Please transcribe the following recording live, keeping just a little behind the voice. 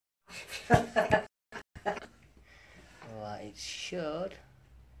Right, it should.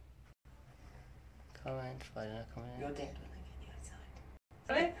 Comment, why didn't I comment? You're dead when I get you inside.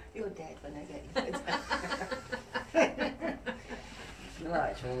 Sorry? You're dead when I get you inside.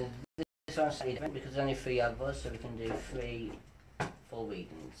 Right, so this one's slightly different because there's only 3 of us, so we can do 3 full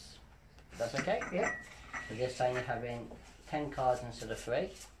readings. That's okay? Yeah. So this time you're having 10 cards instead of 3.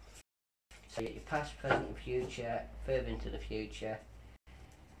 So you get your past, present and future, further into the future.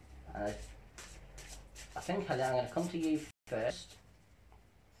 And I think I'm going to come to you first.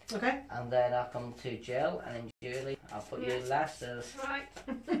 Okay. And then I'll come to Jill, and then Julie. I'll put you last as... Right.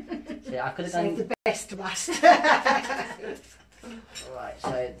 See, I could have Save gone... the best last. Right,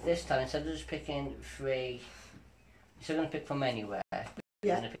 so this time, instead of just picking 3, you're still going to pick from anywhere. But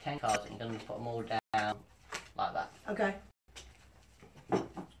you're going to pick 10 cards and you're going to put them all down like that. Okay.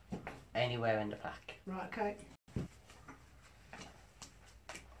 Anywhere in the pack. Right, okay.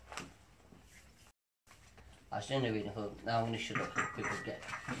 I was doing a reading for... Now I'm going to shut up so people get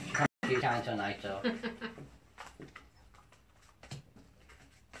confused time tonight, or...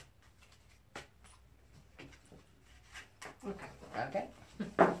 Okay. Okay.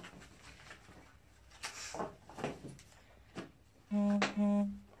 Right.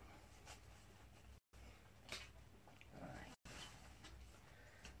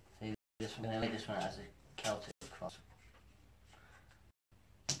 So this one, I'm going to lay this one as a Celtic cross.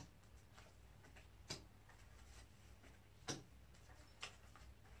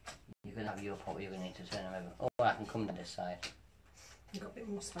 You're going to have your pot, you're going to need to turn them over. Oh, I can come to this side. We've got a bit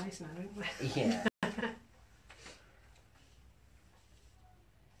more space now, haven't we? Yeah.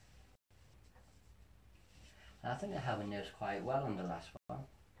 I think I held my nerves quite well on the last one.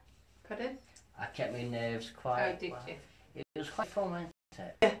 Pardon? I kept my nerves quite Oh, did well. you? It was quite fun, wasn't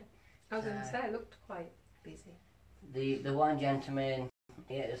it? Yeah. I was going to say, I looked quite busy. The one gentleman,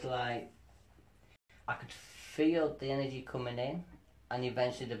 it was like, I could feel the energy coming in, and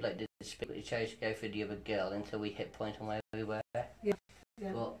eventually the bloke did speak, but he chose to go for the other girl until we hit point on where we were. Yeah.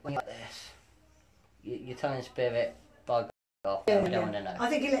 Yeah. But when you're like this, you're telling spirit, by God, Yeah, I don't want to know. I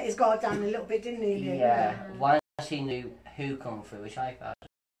think he let his guard down a little bit, didn't he? Yeah, once he knew who come through, which I felt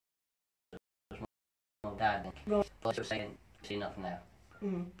was my dad, Right. but he was saying, see enough now.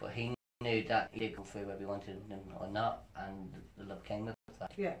 Mm. But he knew that he did come through whether we wanted him or not, and the love came with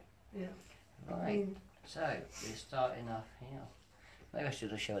that. Yeah, yeah. Right, so we're starting off here. Maybe I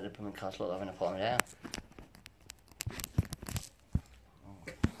should have showed the blooming cards, look, I'm going to put them down.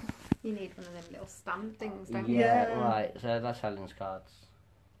 You need one of them little stand things, don't you? Yeah, Yeah. right, so that's Helen's cards.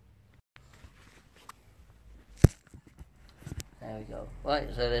 There we go. Right,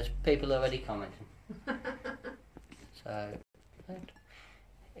 so there's people already commenting. So, right.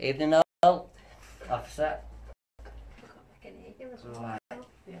 Evening all, officer. I forgot I can hear you as well. Right,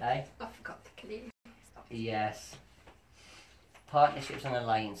 hey? I forgot I can hear you. Stop. Yes. Partnerships and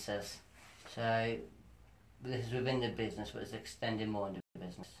alliances. So, this is within the business, but it's extending more into the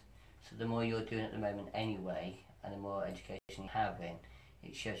business. So the more you're doing at the moment anyway, and the more education you're having,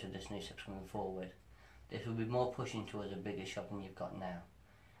 it shows with this new steps coming forward. This will be more pushing towards a bigger shop than you've got now.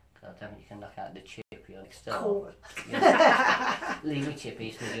 Because I don't think you can knock out the chip, you're like still... Cool. Yeah. Leave me chippy,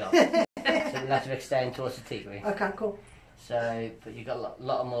 it's my job. So we'll have to extend towards the tea room. Okay, cool. So, but you've got a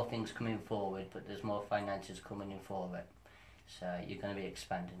lot of more things coming forward, but there's more finances coming in for it. So you're going to be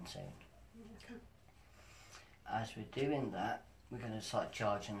expanding soon. Okay. As we're doing that, we're going to start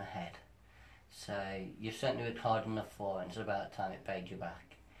charging ahead. So you've certainly worked hard enough for it, and it's about time it paid you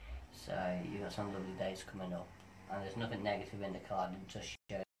back. So you've got some lovely days coming up, and there's nothing negative in the card, it just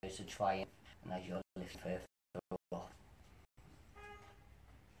shows to try and as you're lifting further up.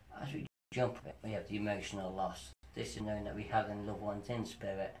 As we jump a bit, we have the emotional loss. This is knowing that we have them loved ones in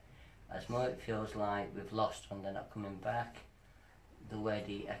spirit. As more it feels like we've lost one, they're not coming back. The way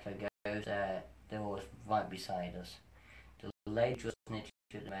the echo goes, they're always right beside us. The lady just near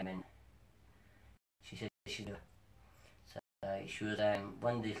to at the moment, she said she'd do it. So she was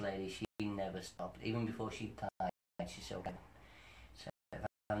one of these ladies, she never stopped. Even before she died, she still went. So if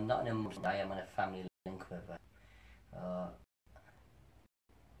I'm not in a month, I am on a family link with her.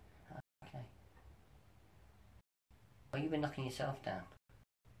 Okay. Well, you've been knocking yourself down.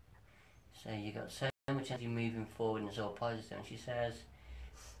 So you got so much energy moving forward and it's all positive. And she says,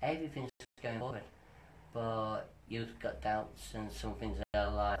 everything's going forward, but you've got doubts and some things that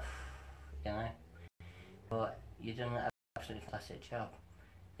are like, you know, but you're doing an absolutely fantastic job.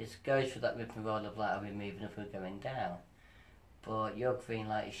 It goes for that rhythm and roll of like, are we moving if we're going down? But your green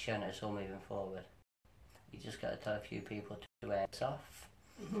light is showing us all moving forward. You just got to tell a few people to wear it off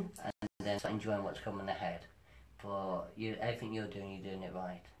and then start enjoying what's coming ahead. But everything you're doing it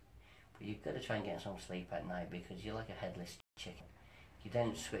right. But you've got to try and get some sleep at night because you're like a headless chicken. You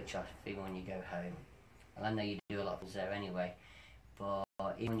don't switch off even when you go home. And I know you do a lot of things there anyway, but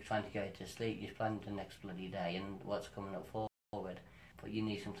even when you're trying to go to sleep, you're planning the next bloody day and what's coming up forward. But you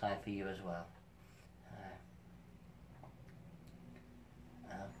need some time for you as well.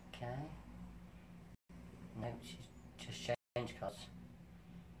 Okay. No, she's just changed cars.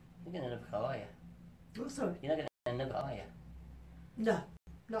 You're getting another car, are you? Oh, sorry. You're not getting another car, are you? No,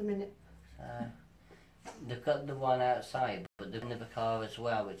 not a minute. So, they've got the one outside, but they've another car as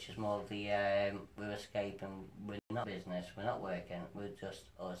well, which is more of the, we're escaping, we're not business, we're not working, we're just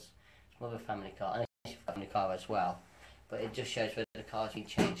us. It's more of a family car, and it's a family car as well, but it just shows where the car's been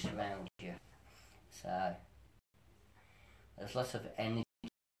changed around you. So, there's lots of energy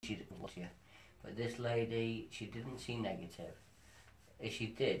that comes to you. But this lady, she didn't seem negative. If she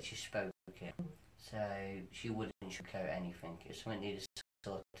did, she spoke it. So she wouldn't sugarcoat anything. If something needed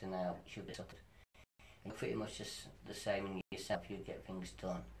sorting out, she would sort it. And pretty much just the same in yourself, you get things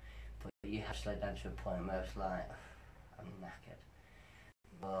done. But you have to slow down to a point where it's like, I'm knackered.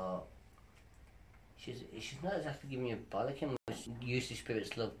 But she's not exactly giving you a bollocking, which usually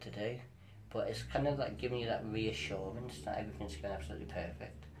spirits love to do. But it's kind of like giving you that reassurance that everything's going absolutely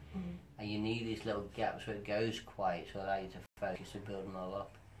perfect. And you need these little gaps where it goes quiet to allow you to focus and build them all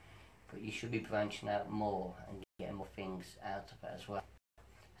up. But you should be branching out more and getting more things out of it as well.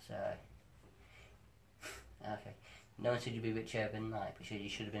 So, okay. No one said you'd be rich overnight, but you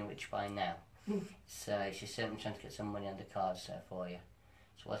should have been rich by now. So she's certainly trying to get some money on the cards there for you.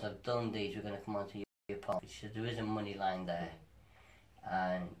 So once I've done these, we're going to come on to your part. She said there is a money line there,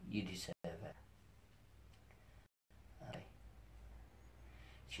 and you deserve it. Okay.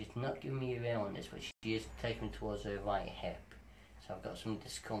 She's not giving me your illness, but she is taking me towards her right hip. So I've got some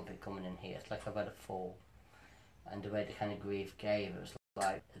discomfort coming in here. It's like I've had a fall. And the way the kind of grief gave, it was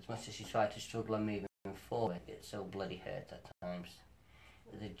like, as much as she tried to struggle on moving forward, it so bloody hurt at times.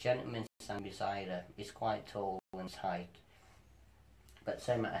 The gentleman standing beside her is quite tall and tight, but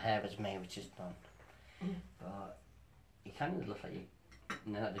same amount of hair as me, which is done. But you kind of look like you,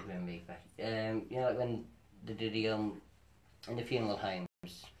 no, not the Grim Reaper. You know, like when they do the in the funeral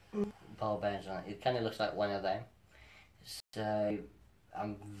homes, Paul Burns on it kind of looks like one of them. So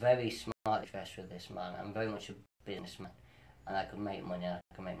I'm very smart dressed with this man. I'm very much a businessman, and I could make money. I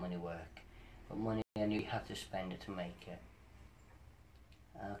can make money work, but money I knew you have to spend it to make it.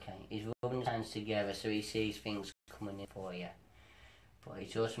 Okay, he's rubbing his hands together so he sees things coming in for you, but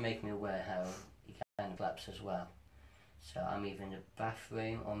he's also making me aware how he kind of collapse as well. So I'm either in the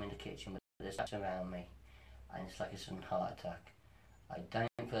bathroom or I'm in the kitchen, but there's stuff around me, and it's like a sudden heart attack. I don't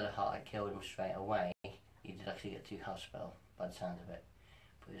feel the heart attack killed him straight away. He did actually get to hospital by the sound of it.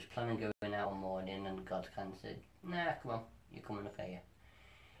 But he was planning on going out one morning, and God kind of said, nah, come on, you're coming up here.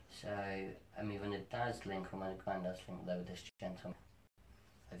 So I'm either in the dad's link or my granddad's link there with this gentleman.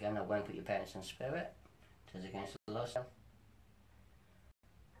 Again, I won't put your parents in spirit. It is against the law. So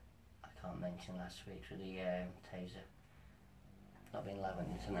I can't mention last week's with the taser. Not being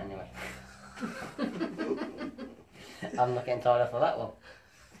Lavington anyway. I'm not getting tired of for that one.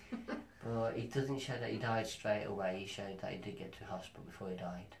 But he doesn't show that he died straight away. He showed that he did get to hospital before he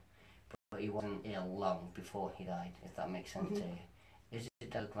died. But he wasn't ill long before he died, if that makes sense to you. Is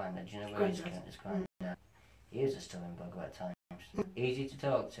it Dad Granddad? Do you know where he's going? His granddad. He is a stubborn bugger at times. Easy to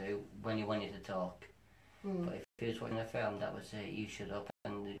talk to when you want you to talk. But if he was watching a film, that was it. You shut up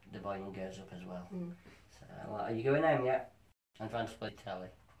and the volume goes up as well. So, well, are you going home yet? I'm trying to play telly.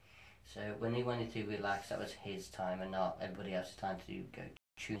 So when he wanted to relax, that was his time and not everybody else's time to go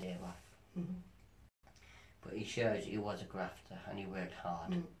tune his ear off. But he shows he was a grafter and he worked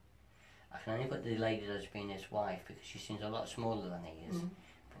hard. I can only put the lady that's been his wife because she seems a lot smaller than he is.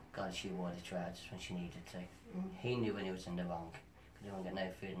 But God, she wore the trousers when she needed to. He knew when he was in the wrong because he wouldn't get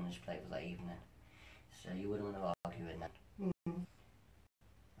no food on his plate for that evening. So you wouldn't want to argue with that.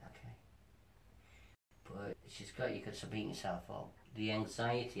 Okay. But she's got, you could stop beating yourself up. The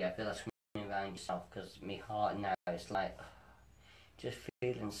anxiety, I feel that's coming around yourself because my heart now is like, just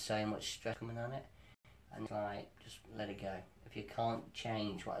feeling so much stress coming on it. And it's like, just let it go. If you can't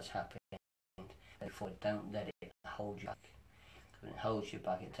change what has happened before, don't let it hold you back. Because when it holds you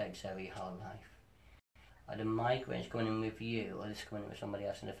back, it takes over your whole life. Are the migraines coming in with you, or is this coming in with somebody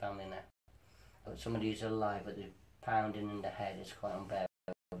else in the family now? But somebody who's alive, but the pounding in the head is quite unbearable.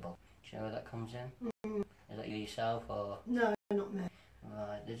 Do you know where that comes in? Is that you yourself, or? No, not me.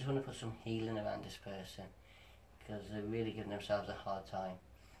 Right, they just want to put some healing around this person, because they're really giving themselves a hard time.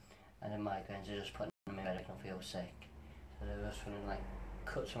 And the migraines are just putting them in bed, they can feel sick. So they're just going to like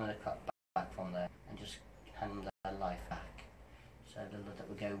cut some of the crap back from there and just hand them their life back. So the love that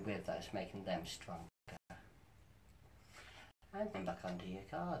will go with that is making them stronger. And then back onto your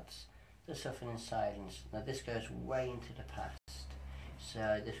cards. The suffering in silence. Now this goes way into the past.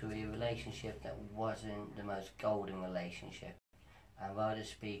 So this will be a relationship that wasn't the most golden relationship. And rather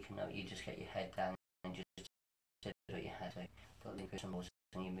speaking of, you just get your head down and just did what you had to. Put the some rules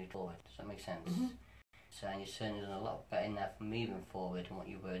and you move forward. Does that make sense? Mm-hmm. So you're certainly doing a lot better now for moving forward than what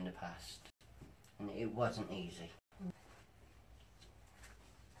you were in the past. And it wasn't easy.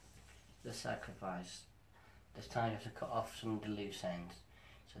 The sacrifice. There's time you have to cut off some of the loose ends.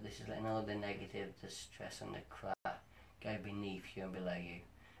 So this is letting all the negative, the stress and the crap go beneath you and below you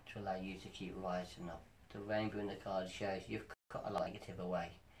to allow you to keep rising up. The rainbow in the card shows you've cut a lot of negative away,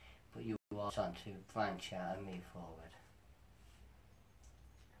 but you are starting to branch out and move forward.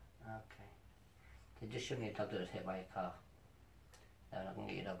 Okay. They just showed me a dog that was hit by a car. No, I'm not going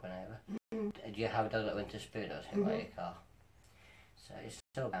to get your dog run over. Do you have a dog that went to spirit that was hit by a car? So it's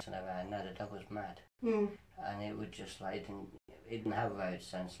still bouncing around. Now the dog was mad. And it would just like, it didn't have road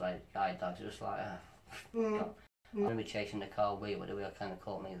sense like guide dogs. It was like, I'm going to be chasing the car wheel, but the wheel kind of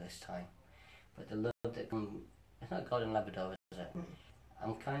caught me this time. But the love that it's not golden Labrador, is it?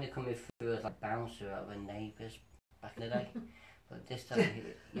 I'm kind of coming through as like a bouncer out of a neighbour's back in the day. But this time,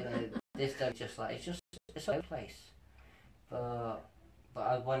 you know, this time just like, it's a place. But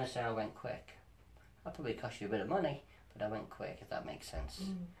I want to say I went quick. That probably cost you a bit of money, but I went quick, if that makes sense.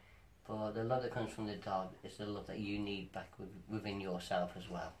 But the love that comes from the dog is the love that you need back within yourself as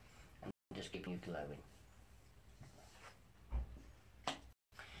well, and just keeping you glowing.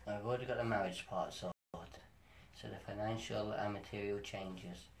 Now we've already got the marriage part sorted. So the financial and material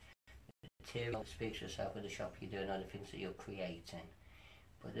changes. The material speaks for itself with the shop you're doing, other things that you're creating.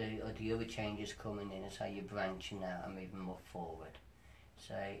 But the other changes coming in is how you're branching out and moving more forward.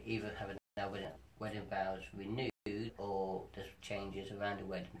 So either having our wedding vows renewed, or there's changes around the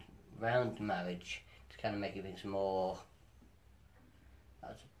wedding, around the marriage, to kind of make things more.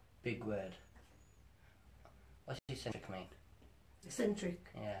 That's a big word. What's eccentric mean? Eccentric.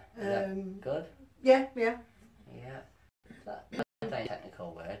 Yeah. Is that good? Yeah. Yeah. That's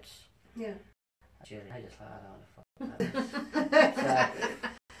technical words. Yeah. Actually, I just like, I don't want to fuck that.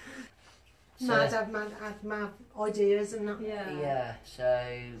 I've mad ideas and that. Yeah. So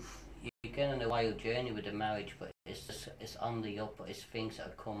you're going on a wild journey with the marriage, but it's on the up. It's things that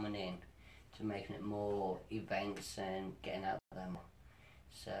are coming in to making it more events and getting out there more.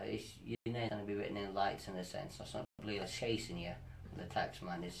 So you're not going to be written in lights in a sense. That's not really like chasing you, the tax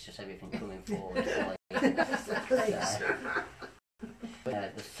man. It's just everything coming forward. But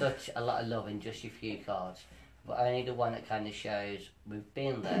there's such a lot of love in just your few cards, but only the one that kind of shows we've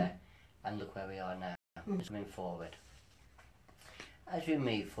been there and look where we are now. It's moving forward. As we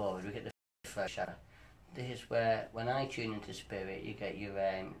move forward, we get the first shadow. This is where, when I tune into spirit, you get your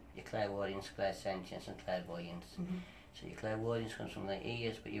clairaudience, clairsentience, and clairvoyance. So your clairaudience comes from the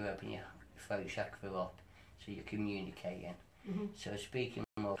ears, but you open your throat chakra up, so you're communicating. So speaking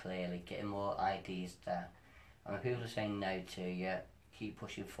more clearly, getting more ideas down. And when people are saying no to you, keep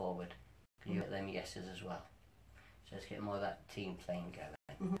pushing forward. You get them yeses as well. So let's get more of that team playing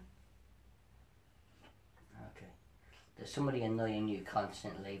going. Okay. There's somebody annoying you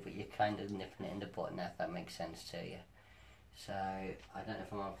constantly, but you're kind of nipping it in the butt now, if that makes sense to you. So I don't know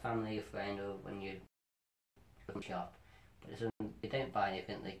if I'm on family or friend or when you shop, but they don't buy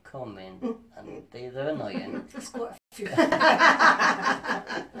anything, they come in and they're annoying. That's quite a few.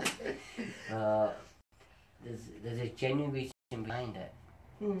 There's a genuine reason behind it.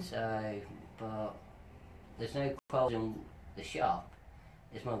 So, but there's no quarrels in the shop.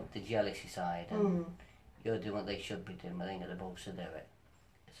 It's more the jealousy side, and you're doing what they should be doing, but they ain't got the balls to do it.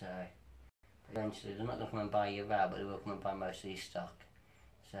 So eventually they're not going to come and buy you out, but they will come and buy most of your stock.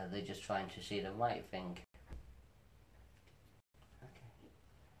 So they're just trying to see the right thing. Okay.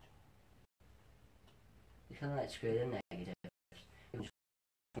 You can like screw the negatives.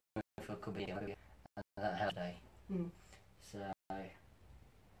 For a couple of years, and that helps day. So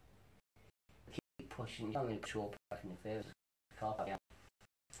keep pushing. You can't really push all back in the field.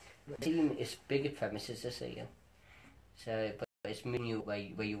 The team is bigger premises this year. So, but it's moving you where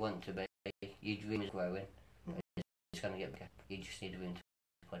you want to be. Your dream is growing. It's going to get bigger. You just need room to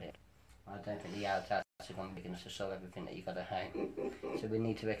put it. I don't think the outlets are going to be big enough to solve everything that you've got at home. So we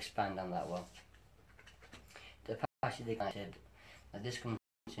need to expand on that one. The passage they said that this comes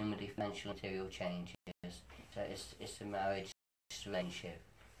in with the financial material changes. So it's the marriage, it's the relationship,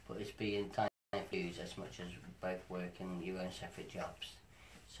 but it's being time for you as much as both work and your own separate jobs.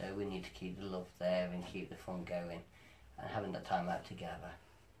 So we need to keep the love there and keep the fun going and having that time out together.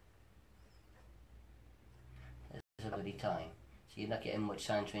 There's a bloody time. So you're not getting much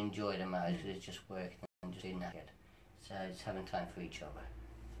time to enjoy the marriage because it's just working and just being naked. So it's having time for each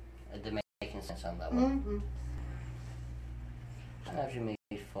other. They're making sense on that one. Mm-hmm. And as we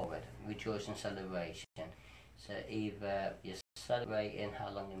move forward, rejoice and celebration. So either you're celebrating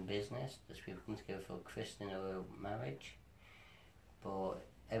how long in business, there's people come together for a christening or a marriage, but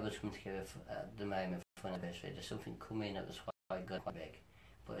everyone's come together at the moment for an anniversary. There's something coming that was quite good, quite big,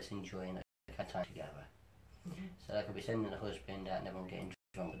 but it's enjoying a time together. Mm-hmm. So that could be sending the husband out and everyone getting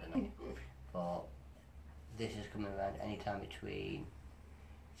drunk with the night. But this is coming around any time between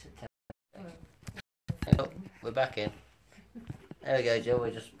September. Oh, we're back in. There we go, Joe,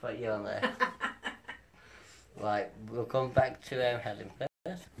 we'll just put you on there. Right, we'll come back to Helen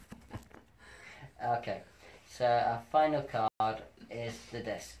first. Okay, so our final card is the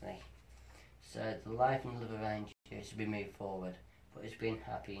destiny. So the life and love around you is to be moved forward, but it's being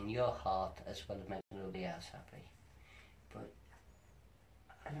happy in your heart as well as making everybody else happy. But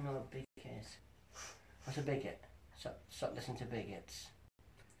I don't know what big is. What's a bigot? Stop listening to bigots.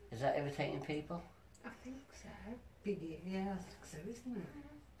 Is that irritating people? I think so. Bigot, yeah, I think so, isn't it?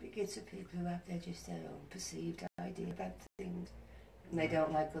 Bigots are people who have just their own perceived idea about things. And they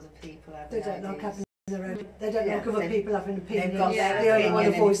don't like other people having They don't like ideas. having their own. They don't Yeah, like other people having opinions. they've got their They only want to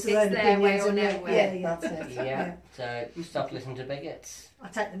opinion voice their own it's their way opinions. or And no way. yeah, yeah. That's it. Yeah. So stop listening to bigots. I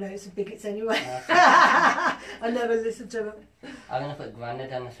take the notes of bigots anyway. Okay. I never listen to them. I'm going to put Grandad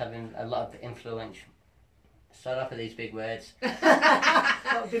down as having a lot of influence. Start off with these big words.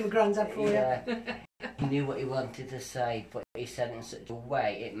 That would be my granddad for you. Yeah. He knew what he wanted to say, but he said it in such a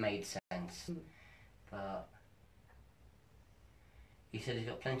way it made sense. But he said he's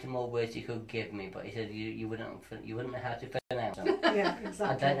got plenty more words he could give me, but he said you wouldn't know how to pronounce them. Yeah, I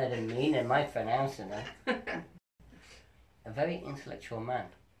exactly. don't know the meaning, my pronouncing them. A very intellectual man.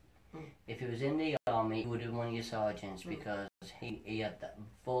 If he was in the army, he would have been one of your sergeants because he had that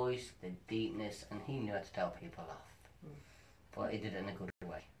voice, the deepness, and he knew how to tell people off. But he did it in a good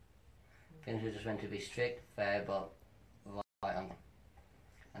way. Things were just meant to be strict, fair, but right on.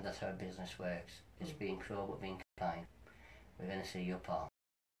 And that's how a business works. It's being cruel but being kind. We're going to see your part.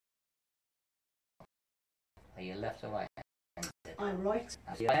 Are you left or right handed? I'm right.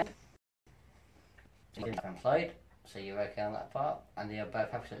 You're employed, so you're okay on that part, and they are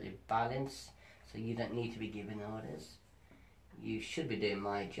both absolutely balanced, so you don't need to be giving orders. You should be doing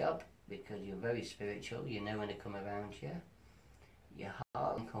my job because you're very spiritual, you know when to come around you. Your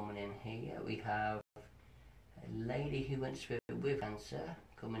heart coming in here. We have a lady who went through with cancer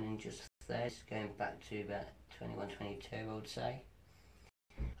coming in just there, going back to about 21, 22 I would say.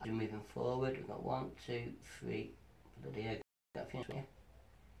 As we're moving forward, we've got 1, 2, 3, bloody hell, got a few here.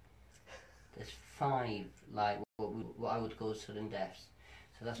 There's 5, like what I would call sudden deaths.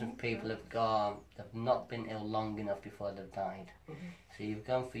 So that's when people have gone, they've not been ill long enough before they've died. So you've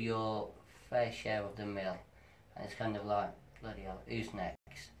gone for your fair share of the meal, and it's kind of like, bloody hell, who's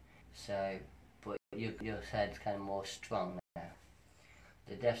next? So, but your head's kind of more strong now.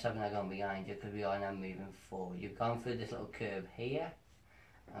 The deaths haven't gone behind you because we are now moving forward. You've gone through this little curve here,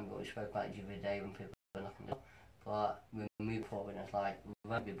 and what we spoke about the other day when people were knocking the door. But we move forward and it's like,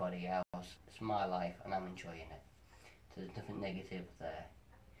 with everybody else, it's my life and I'm enjoying it. So there's nothing negative there.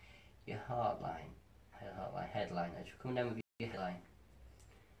 Your headline, as you're coming down with your headline.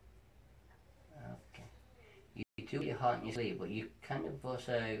 Okay. You do what your heart and your sleeve, but you kind of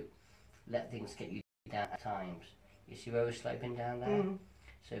also let things get you down at times. You see where we're sloping down there?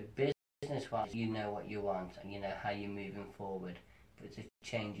 So business-wise, you know what you want and you know how you're moving forward, but it's the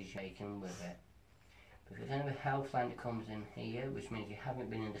changes you're making with it. Because kind of a health line that comes in here, which means you haven't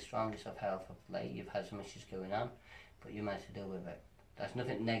been in the strongest of health of late, you've had some issues going on, but you managed to deal with it. There's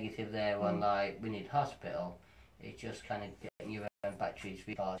nothing negative there on like, we need hospital, it's just kind of getting your own batteries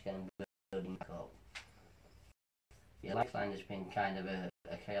recharged and building back up. Your lifeline has been kind of a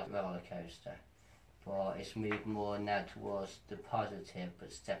chaotic roller coaster, but it's moved more now towards the positive,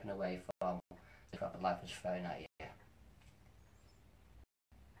 but stepping away from the crap that life has thrown at you.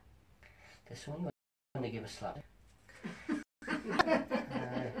 There's someone you want to give a slap.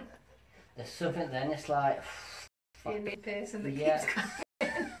 There's something then, it's like, The only person that yeah. keeps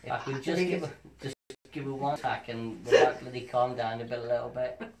If I could just give her one tack and the might bloody calm down a little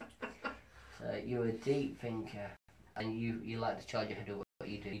bit. So you're a deep thinker and you like to charge your head with what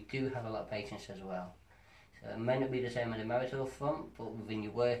you do. You do have a lot of patience as well. So it may not be the same on the marital front, but within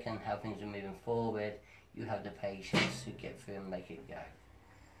your work and how things are moving forward, you have the patience to get through and make it go.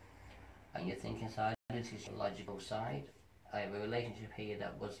 And your thinking side, this is your logical side. I have a relationship here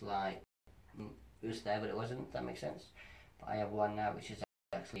that was like, it was there but it wasn't, that makes sense. But I have one now which is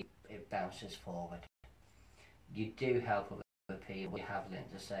actually, it bounces forward. You do help with people, you have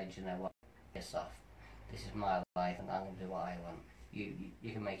learned to say, do you know what, piss off. This is my life and I'm going to do what I want. You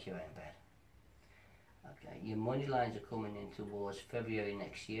can make your own bed. Okay, your money lines are coming in towards February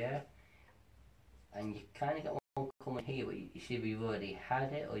next year, and you kind of got one coming here, but you see we've already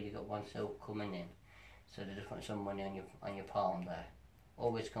had it, or you got one still coming in. So there's just some money on your palm there.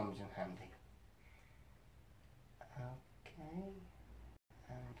 Always comes in handy. Okay,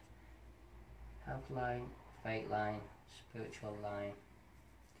 and health line, fate line, spiritual line.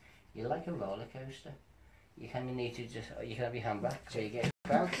 You're like a roller coaster. You kind of need to you can have your hand back so you get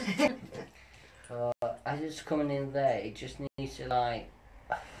cramp. But as it's coming in there, it just needs to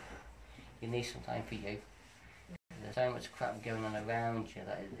you need some time for you. There's so much crap going on around you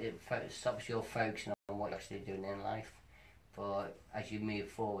that it stops you focusing on what you're actually doing in life. But as you move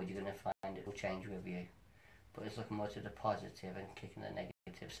forward, you're going to find it will change with you. But it's looking more to the positive and kicking the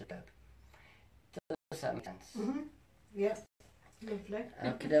negative suburb. Does that make sense? Mm-hmm. Yeah. Lovely.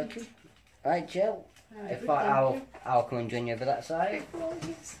 Okie dokie. Right, Jill. Good, I'll come and join you over that side. Before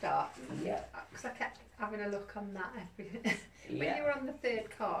you start, Yeah. because I kept having a look on that when Yeah. you were on the third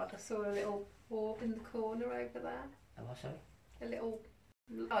card, I saw a little orb in the corner over there. Oh, what, sorry? A little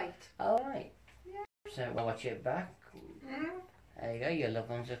light. All right. Yeah. So we'll watch it back. Mm. There you go. Your loved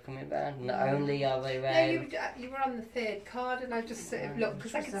ones are coming back. Not only are they No, you were on the third card, and I just sort of looked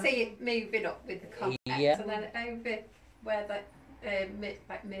because I could see it moving up with the comments, Yeah. and then over where that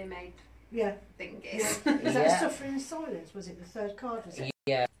like mermaid Yeah. thing Yeah. is. Is that Yeah. Suffering in Silence? Was it the third card? Was it?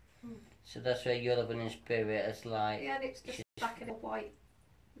 Yeah. So that's where your loved one in spirit is like. Yeah, and it's just like a little white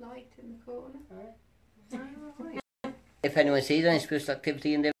light in the corner. Oh, If anyone sees any spiritual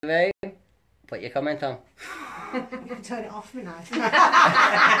activity in the room, put your comment on. right. You can turn it off me now.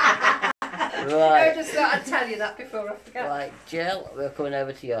 Right. I just thought I'd tell you that before I forget. Right, Jill, we're coming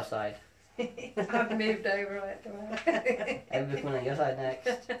over to your side. I've moved over right And we're coming on your side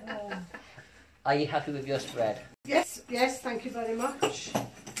next. Are you happy with your spread? Yes, yes, thank you very much.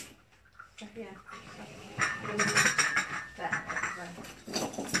 Yeah.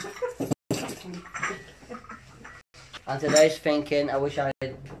 And to those thinking, I wish I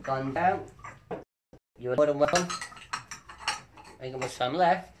had gone down, you were more than welcome. I ain't got much time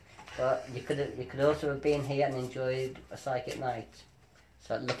left, but you could also have been here and enjoyed a psychic night.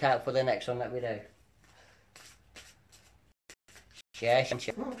 So look out for the next one that we do. Share.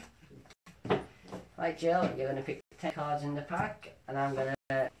 Right, Jill, you're going to pick 10 cards in the pack, and I'm going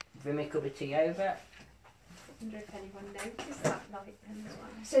to bring my cup of tea over. I wonder if anyone noticed that light then as well.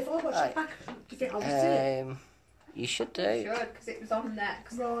 So if I watch Right. it back, do you think I'll see it? You should do. Sure, because it was on there.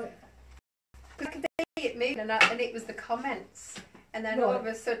 Right. I could see it moving, and it was the comments. And then all of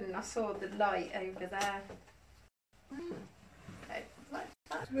a sudden, I saw the light over there. Okay, like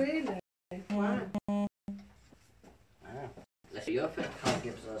that. Really? Wow. Wow. Let's see your first card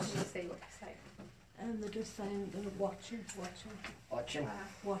gives us. Let's see what they say. And they're just saying they're watching. Watching.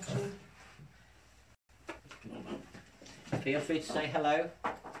 Feel free to say hello.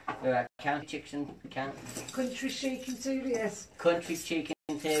 We're at County Chicks and Country Chic and Serious. Country Chic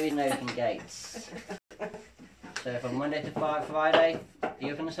and Theory in Oakengates. So from Monday to Friday, are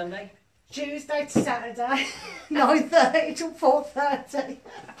you open on Sunday? Tuesday to Saturday, 9:30 till 4:30.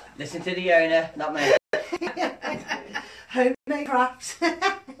 Listen to the owner, not me. Homemade crafts.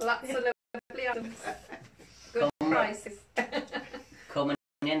 Lots of lovely items. Good Come- prices. Coming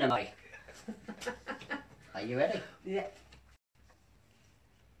in, am I? Are you ready? Yeah.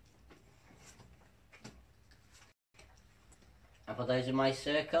 And for those in my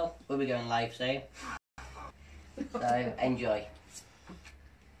circle, we'll be going live soon. So enjoy.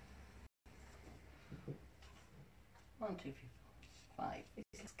 1, 2, 3, 4, 5.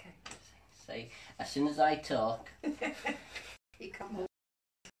 It's okay. See, as soon as I talk, You can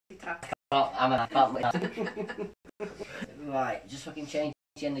multitask. I can't wait. Right, just so I can change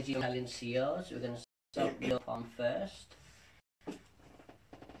the energy of Italian to yours. We're going to start your palm first.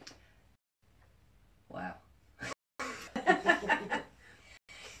 Wow.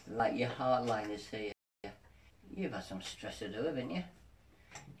 Like your heart line is here. You've had some stress to do, haven't you?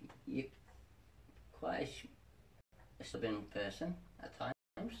 You're quite a stubborn person at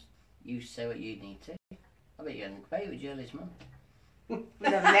times. You say what you need to. I bet you're getting great with Julie's mum.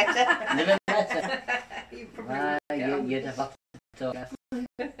 Never met her. Never met her. You probably You'd have to talk.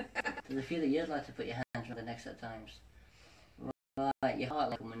 There's a few that you'd like to put your hands around the necks at times. Right, your heart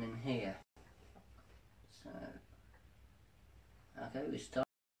line coming in here. So, okay, we're starting.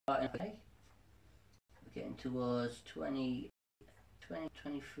 Okay, we're getting towards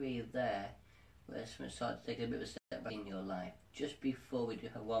 23 there, where it's going to start to take a bit of a step back in your life. Just before we do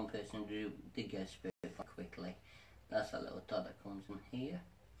have one person who did go spirit quite quickly, That's that little dot that comes in here.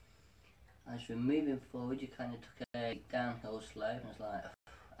 As we're moving forward, you kind of took a downhill slope, and it's like,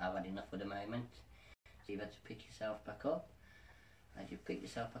 I've had enough for the moment. So you've had to pick yourself back up. As you pick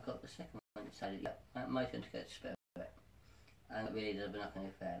yourself back up, the second one decided, yeah, I'm going to go to spirit. And it really does not going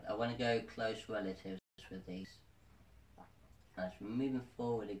to fail. I want to go close relatives with these. As we're moving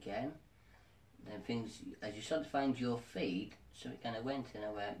forward again, then things, as you start to find your feet, so it kind of went and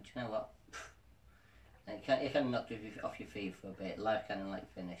I went, do you know what? And it kind of knocked you off your feet for a bit. Life kind of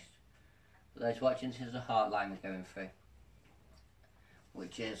like finished. For those watching, this is a heart line we're going through,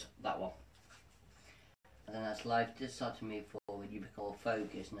 which is that one. And then as life did start to move forward, you become more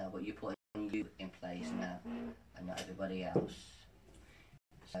focused now, but you put you in place now, and not everybody else.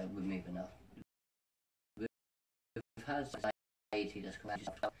 So we're moving up. We've had society just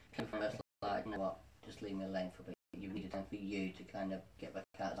come from us like, you know what, just leave me alone for a bit. You need time for you to kind of get back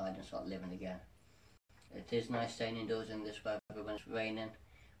outside and start living again. It is nice staying indoors in this weather when it's raining,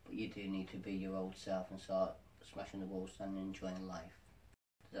 but you do need to be your old self and start smashing the walls and enjoying life.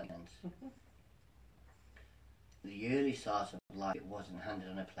 Does that make sense? The early start of life, it wasn't handed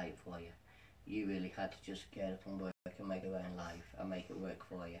on a plate for you. You really had to just get up and work and make your own life and make it work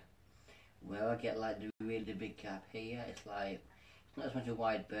for you. Where I get like the really big gap here, it's like, it's not as much a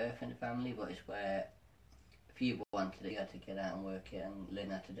wide berth in the family, but it's where if you wanted it, you had to get out and work it and learn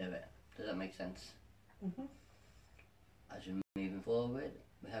how to do it. Does that make sense? Mm-hmm. As we're moving forward,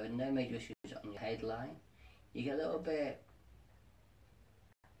 we're having no major issues on your headline. You get a little bit,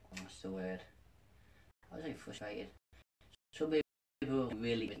 what's the word? I was like frustrated. Some people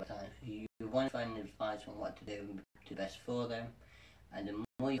really at times, you want to find advice on what to do best for them, and the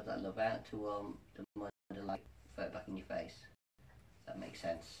more you put that love out to them, the more they like throw it back in your face. That makes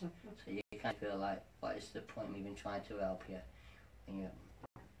sense. So you kind of feel like, what is the point of even trying to help you? And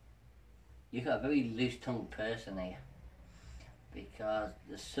you've got a very loose-tongued person here, because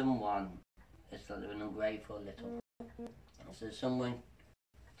there's someone, it's like they're an ungrateful little. So someone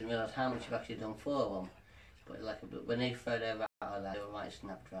didn't realise how much you've actually done for them, but like when they throw their rattle out, they're a right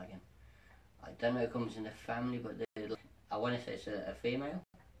snapdragon. I don't know if it comes in the family, but I want to say it's a female.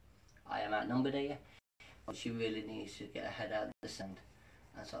 I am outnumbered here, but she really needs to get her head out of the sand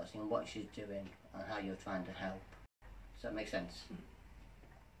and start seeing what she's doing and how you're trying to help. Does that make sense?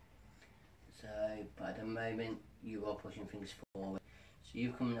 So, but at the moment, you are pushing things forward. So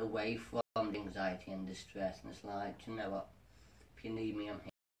you're coming away from the anxiety and distress, and it's like, do you know what? If you need me, I'm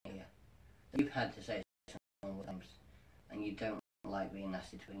here. You've had to say some times, and you don't like being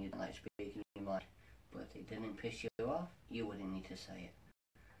nasty to when you don't like speaking your mind. But if it didn't piss you off, you wouldn't need to say it.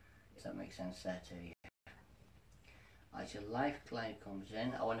 Does that make sense there to you? As your life cloud comes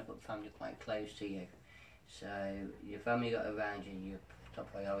in, I want to put family quite close to you. So your family got around you, your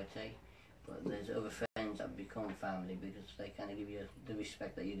top priority. But there's other friends that become family because they kind of give you the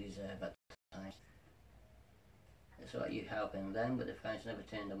respect that you deserve at times. It's like you helping them, but the phone's never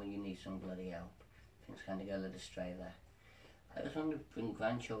turned on when you need some bloody help. Things kind of go a little astray there. I just want to bring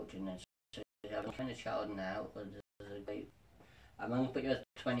grandchildren in. So you have a kind of child now, but there's a great... I'm going to put you at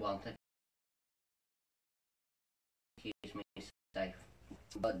 21 to keep me safe.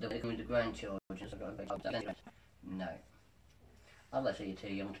 But with the grandchildren, so I've got a big... No. I'd like to say you're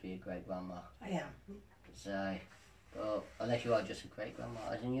too young to be a great grandma. I am. So, well, unless you are just a great grandma,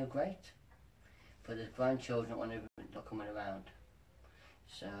 as in you're great. But there's grandchildren not coming around.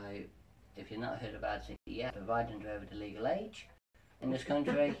 So, if you've not heard about it yet, providing they're over the legal age in this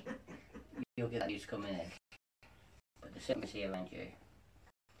country, you'll get that news coming in. But the same is here around you.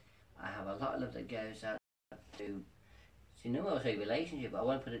 I have a lot of love that goes out to, so you know what I say relationship, but I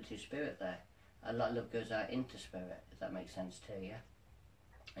want to put it to spirit there. A lot of love goes out into spirit, if that makes sense to you.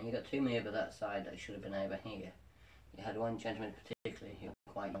 And you got two men over that side that should have been over here. You had one gentleman particularly who was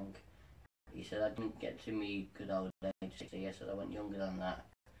quite young. He said, I didn't get to me good old age 60 years, so I went younger than that.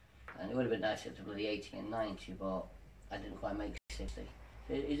 And it would have been nice to bloody 80 and 90, but I didn't quite make 60.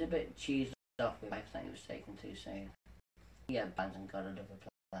 So he's a bit cheesed off with life that he was taken too soon. He had plans and got other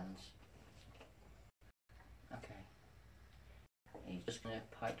plans. Okay. He's just going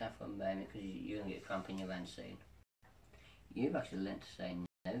to pipe down for a moment because you're going to get cramp in your end soon. You've actually learnt to say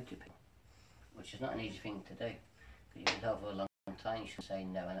no to people, which is not an easy thing to do. Because you've been told for a long time you should say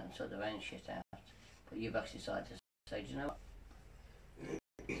no and sort their own shit out. But you've actually started to say, do you know what?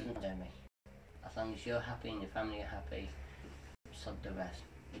 It doesn't do me. As long as you're happy and your family are happy, sod the rest.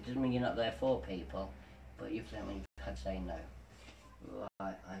 It doesn't mean you're not there for people, but you've learnt when you've had to say no.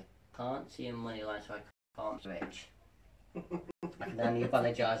 Right, I can't see a money line, so I can't be rich. I can only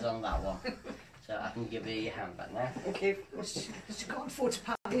apologise on that one. So I can give you your hand back now. Thank you. She can't afford to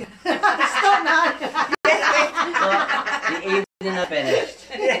pay you. Stop now. The evening is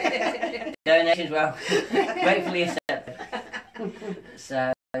finished. Donations well, gratefully accepted.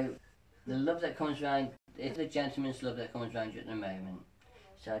 So, the love that comes round, it's the gentleman's love that comes round you at the moment.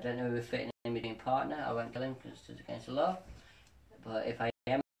 So I don't know if we're fitting in between partner, I won't tell him because it's against the law. But if I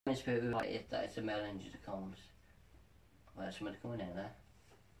am in spirit with if that is the male energy that comes. Well, there's somebody coming in there.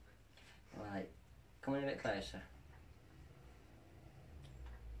 Right, come in a bit closer.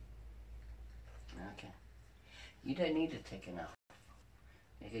 Okay. You don't need it taken off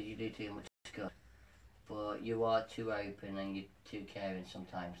because you do too much good. But you are too open and you're too caring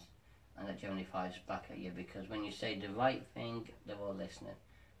sometimes. And that generally fires back at you because when you say the right thing, they're all listening.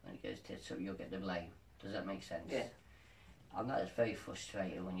 When it goes tits up, you'll get the blame. Does that make sense? Yeah. I'm not as very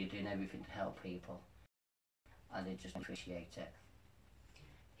frustrated when you're doing everything to help people and they just appreciate it.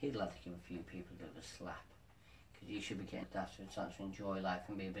 He'd like to give a few people a bit of a slap because you should be getting after and starting to enjoy life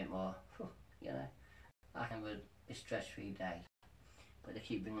and be a bit more, you know. I can have a stress-free day, but they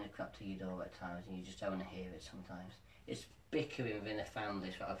keep bringing the crap to your door at times and you just don't want to hear it sometimes. It's bickering within a family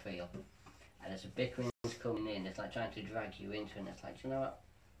is what I feel. And there's a bickering coming in, it's like trying to drag you into it and it's like, you know what?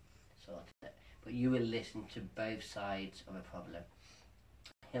 Sort it. But you will listen to both sides of a problem.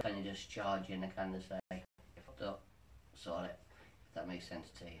 He'll kind of just charge in and kind of say, if I don't sort it, if that makes sense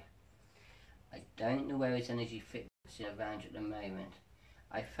to you. I don't know where his energy fits in around you at the moment.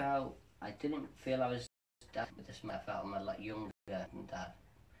 I didn't feel I was dad with this man. I felt I'm a lot younger than dad.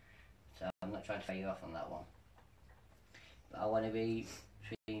 So I'm not trying to throw you off on that one. But I want to be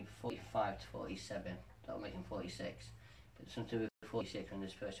between 45 to 47. That'll make him 46. But something with 46 when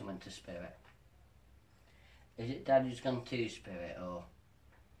this person went to spirit. Is it dad who's gone to spirit or...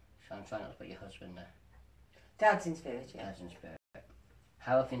 So I'm trying not to put your husband there. Dad's in spirit, yeah. Dad's in spirit.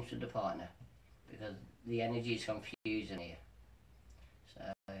 How are things with the partner? Because the energy is confusing here. So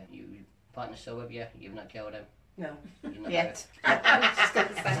your partner's still with you? You've not killed him? No. You're not Yet.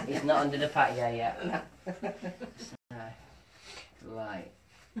 He's not under the patio yet. No. So, right.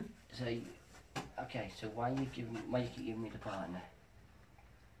 So, okay. So why you keep giving me the partner?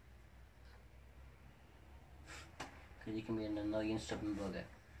 Because you can be an annoying, stubborn bugger.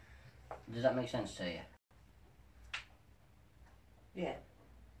 Does that make sense to you? Yeah.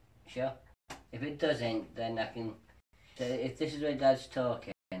 Sure. If it doesn't, then I can. So if this is where Dad's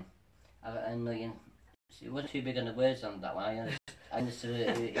talking, I've got an annoying. It wasn't too big on the words on that one. I understood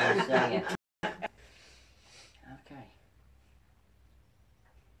what he was saying. Okay.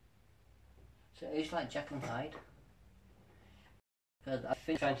 So it's like Jack and Hyde. Because I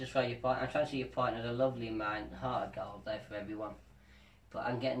think trying to describe your partner, I'm trying to see your partner as a lovely man, heart of gold there for everyone. But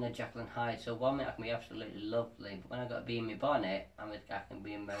I'm getting a Jekyll and Hyde, so one minute I can be absolutely lovely, but when I've got to be in my bonnet, I can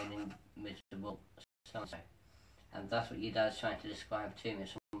be a moaning, miserable so. And that's what your dad's trying to describe to me,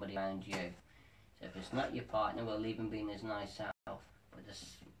 somebody around you. So if it's not your partner, well, leave him being his nice self. But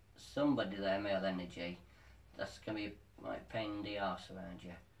there's somebody there, male energy, that's going to be like pain in the arse around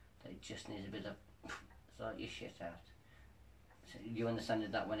you. That just needs a bit of sort your shit out. So you understand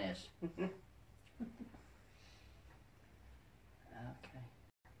what that one is? Okay.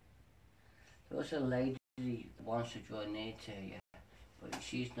 There's also a lady that wants to draw near to you, but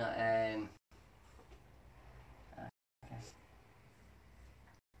she's not. Okay.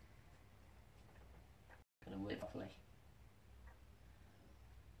 Gonna wait properly.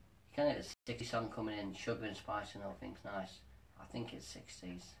 You kind of get a 60s song coming in, sugar and spice and all things nice. I think it's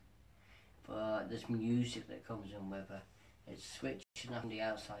 60s, but there's music that comes in with her. It's switching up the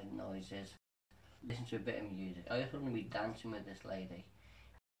outside noises. Listen to a bit of music. I just want to be dancing with this lady.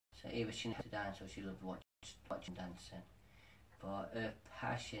 So either she knows to dance or she loves watching dancing. But her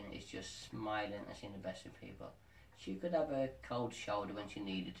passion is just smiling and seeing the best in people. She could have a cold shoulder when she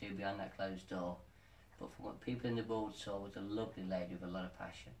needed to behind that closed door. But from what people in the world saw was a lovely lady with a lot of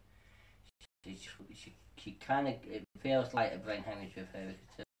passion. She kind of, it feels like a brain hemorrhage with her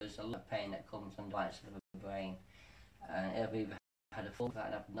because there's a lot of pain that comes on the right side of her brain. And I've either had a fall back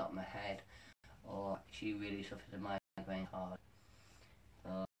and I've knocked my head, or she really suffered a migraine hard.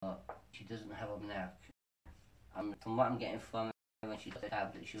 But she doesn't have them now. From what I'm getting from her, when she took the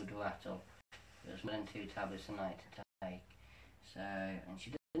tablets, she would rattle. It was more than 2 tablets a night to take. So, and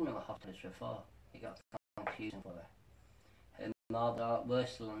she didn't know what hospitals were for. It got confusing for her. Her marble art were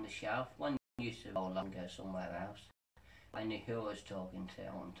still on the shelf. One used to roll longer somewhere else. I knew who I was talking to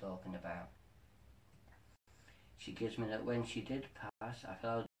and what I'm talking about. She gives me that when she did pass, I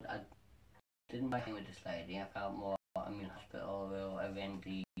felt I didn't like him with this lady. I felt more like I'm in hospital or in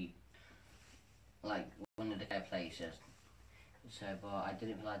the, like, one of the care places. So, but I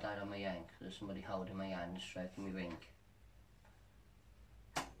didn't feel I died on my own because there's somebody holding my hand and stroking my ring.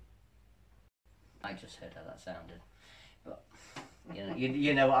 I just heard how that sounded, but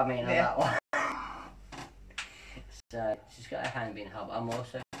you know what I mean on that one. So she's got her hand being held. I'm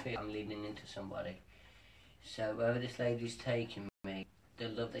also feeling I'm leaning into somebody. So wherever this lady's taking me, the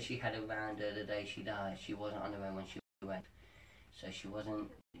love that she had around her the day she died, she wasn't on her own when she went. So she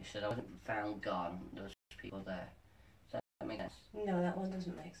said I wasn't found gone. There was people there. Does that make sense? No, that one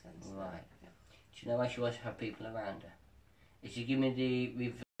doesn't make sense. Right. Do you know why she wants to have people around her? If you give me the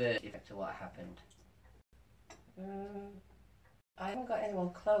reverse effect of what happened. I haven't got anyone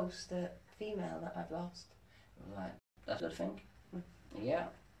close, the female that I've lost. Right. That's a good thing. Yeah.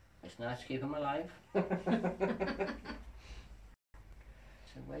 It's nice to keep them alive. So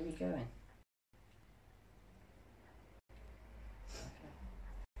where are you going? Okay.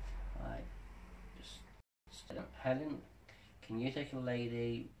 Right. Just stay down. Helen, can you take a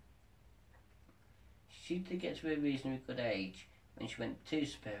lady? She did get to a reasonably good age. When she went to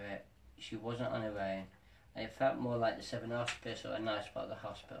Spirit, she wasn't on her own. And it felt more like the Seven Hospice or a nice part of the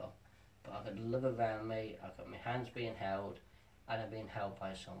hospital. But I got love around me, I got my hands being held, and I'm being held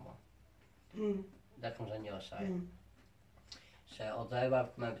by someone. That comes on your side. So although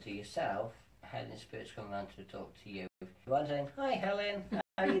I've come over to yourself, Helen Spirit's come around to talk to you. One saying, "Hi Helen,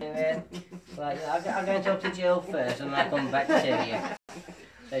 how you doing?" Like, I'll go and talk to Jill first and I'll come back to you.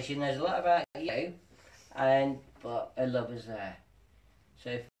 So she knows a lot about you, but her love is there. So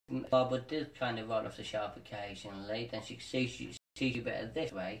if Barbara did kind of ride off the shelf occasionally, then she sees you better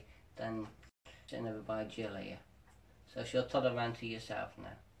this way than sitting over by Jill here. So she'll toddle around to yourself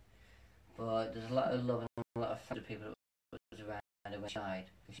now. But there's a lot of love and a lot of friends of people that was around her when she died.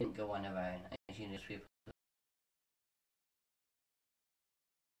 She didn't go on her own, and she needs people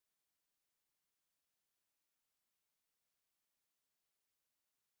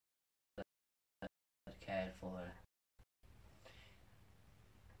that cared for her.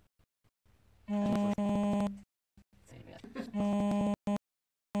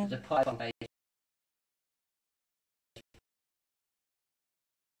 There's a pipe on page.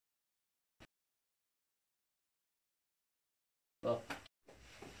 Well,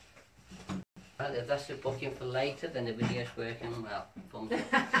 if that's the booking for later, then the video's working well. Thumbs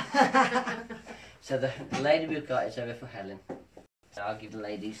up. So the lady we've got is over for Helen. So I'll give the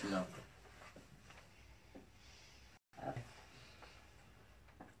ladies love.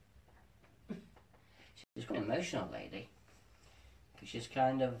 She's quite an emotional lady. She's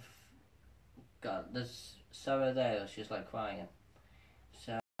kind of there's sorrow there, she's like crying.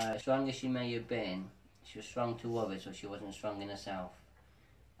 So as strong as she may have been, she was strong to others, so she wasn't strong in herself.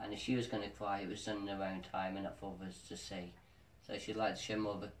 And if she was going to cry, it was done in her own time and not for others to see. So she'd like to show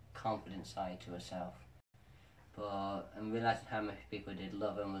more of a confident side to herself. And realising how much people did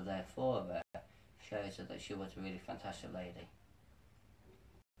love her and were there for her shows her that she was a really fantastic lady.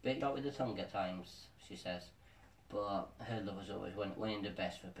 Bit short with the tongue at times, she says, but her love was always wanting the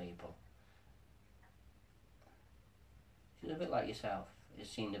best for people. She's a bit like yourself, has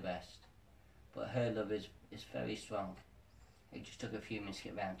seen the best, but her love is very strong. It just took a few minutes to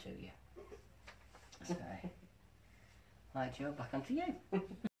get round to you. So, right, Joe, back onto you.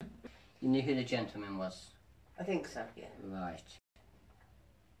 You knew who the gentleman was? I think so, yeah. Right.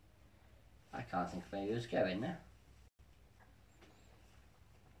 I can't think of where he was going now.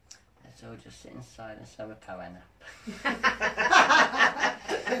 Let's all just sit inside and have a power nap.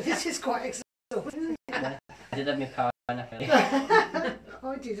 This is quite exhausting. I did have my power nap earlier.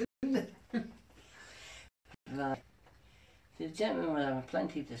 I didn't. Right. The gentleman was having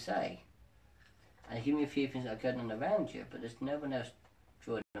plenty to say. And he gave me a few things that are going on around you, but there's no one else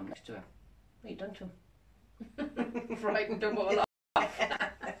drawing them next to him. What have you done to him? Frightened them all off.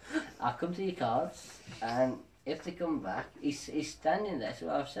 I'll come to your cards, and if they come back, he's standing there, so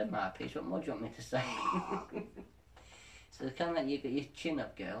I've said my piece, what more do you want me to say? So it's kind of like you got your chin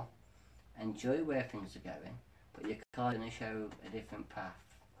up, girl, enjoy where things are going, but your card's going to show a different path.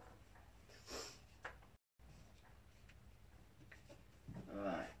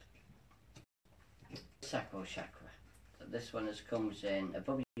 Right. Sacral chakra. So this one comes in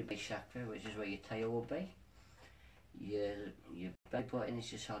above your base chakra, which is where your tail will be. Your belly button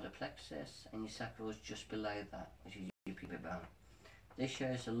is your solar plexus, and your sacral is just below that, which is your pubic bone. This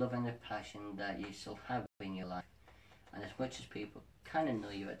shows the love and the passion that you still have in your life. And as much as people kind of know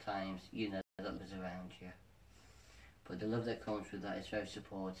you at times, you know that love is around you. But the love that comes with that is very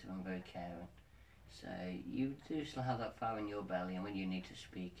supportive and very caring. So you do still have that fire in your belly, and when you need to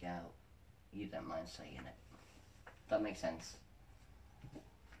speak out, you don't mind saying it. That makes sense.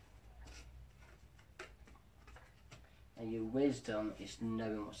 And your wisdom is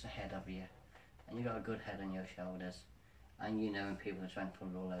knowing what's ahead of you. And you've got a good head on your shoulders. and you know when people are trying to pull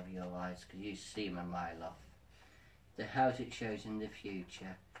it all over your eyes because you see them a mile off. The house it shows in the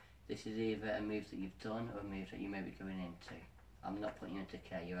future, this is either a move that you've done or a move that you may be going into. I'm not putting you into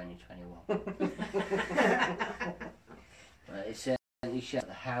care, you're only 21. But it certainly shows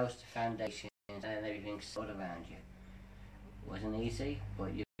the house, the foundations and everything stood around you. It wasn't easy,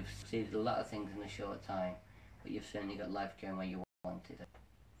 but you've succeeded a lot of things in a short time, but you've certainly got life going where you wanted it.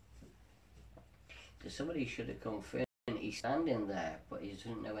 So somebody should have come through and he's standing there, but he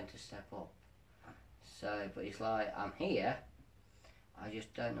doesn't know when to step up. So, but he's like, I'm here, I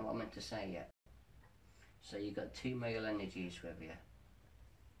just don't know what I'm meant to say yet. So you've got two male energies with you.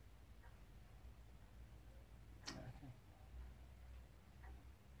 Okay.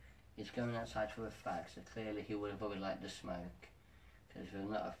 He's going outside for a fag, so clearly he would have probably liked the smoke, because there's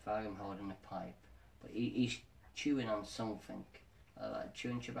not a fag, I'm holding a pipe. But he's chewing on something, like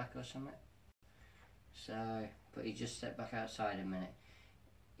chewing tobacco or something. So, but he just stepped back outside a minute.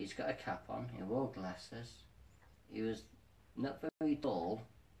 He's got a cap on, he wore glasses, he was not very tall,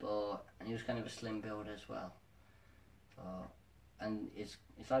 and he was kind of a slim build as well. And it's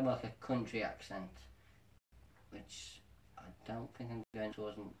like a country accent, which I don't think I'm going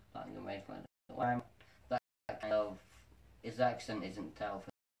towards that I'm going to make like that kind of, his accent isn't Telford,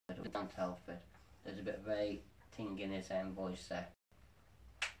 it's not Telford. There's a bit of a ting in his voice there.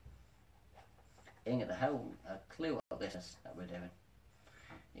 He ain't got the hell a clue what this is that we're doing.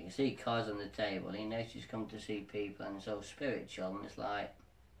 You can see cards on the table, he knows he's come to see people and it's all spiritual, and it's like,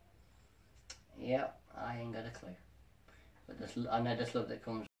 yep, I ain't got a clue. But I know this love that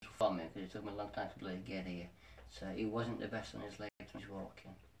comes from him, because it took me a long time to bloody get here. So he wasn't the best on his legs when he was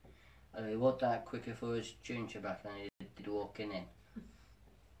walking. He walked out quicker for his chewing tobacco than he did walking in.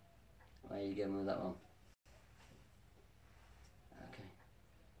 Where are you going with that one? Okay.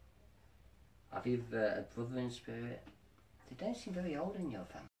 Have you a brother in spirit? They don't seem very old in your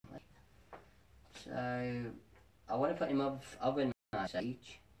family. So I want to put him of a nice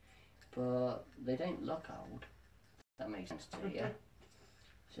age, but they don't look old. That makes sense to you.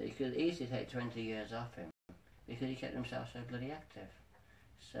 So you could easily take 20 years off him because he kept himself so bloody active.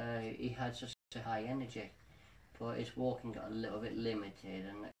 So he had such a high energy, but his walking got a little bit limited,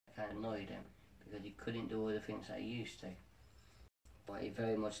 and that kind of annoyed him because he couldn't do all the things that he used to. But he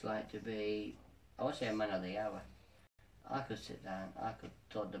very much liked to be, I would say, a man of the hour. I could sit down, I could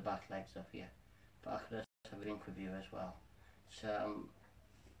dot the back legs off you, but I could also have a drink with you as well. So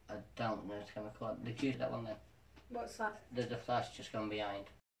I don't know to come across. Did you do that one then? What's that? The flash just gone behind.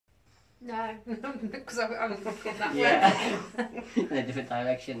 No, because I was looking that way. In a different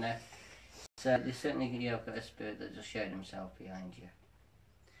direction there. So there's certainly you've got a spirit that just showed himself behind you.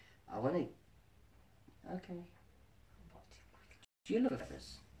 I want to. Okay. Do you look for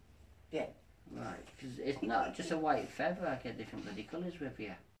feathers? Yeah. Right, because it's not just a white feather, I get different bloody colours with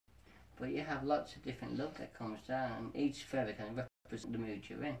you. But you have lots of different love that comes down, and each feather can represent the mood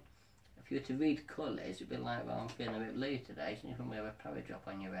you're in. If you were to read colours, it'd be like, well, I'm feeling a bit blue today, so you can have a power drop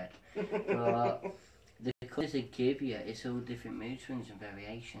on your head. But the colours they give you, it's all different mood swings and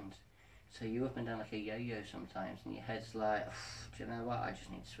variations. So you're up and down like a yo-yo sometimes, and your head's like, do you know what, I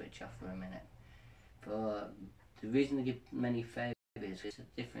just need to switch off for a minute. But the reason they give many favours is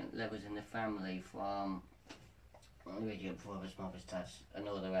different levels in the family, from your brothers, mothers, dads, and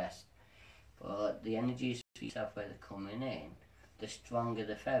all the rest. But the energies for yourself where they're coming in, the stronger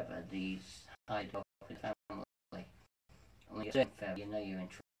the feather, the higher up in the family. And when you're a feather, you know you're in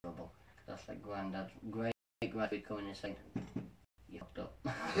trouble. That's like great granddad coming and saying, you fucked up.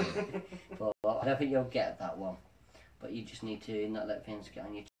 But I don't think you'll get that one. But you just need to not let things get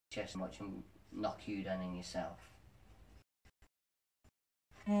on your chest much and knock you down in yourself.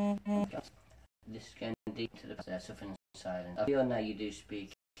 This is going deep to the suffering silence. I feel now you do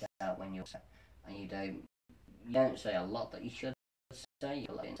speak out when you're upset, and you don't say a lot that you should say.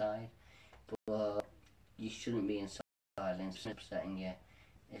 You're inside, but you shouldn't be in silence. It's upsetting you.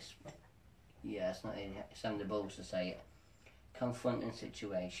 It's not. It's having the balls to say it. Confronting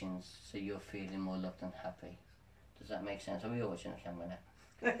situations so you're feeling more loved and happy. Does that make sense? Are we all watching the camera now?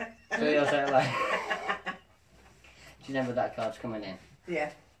 So we all say it like. Do you remember that card's coming in?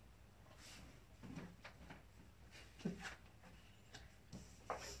 Yeah.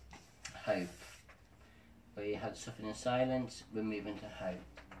 Hope. Where you had suffering in silence, we're moving to hope.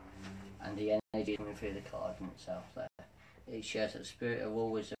 And the energy coming through the card in itself there. It shows that spirit are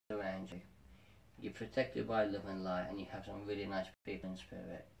always around you. You're protected by love and light, and you have some really nice people in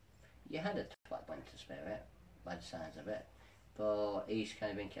spirit. You had a twat went to spirit, by the sounds of it, but he's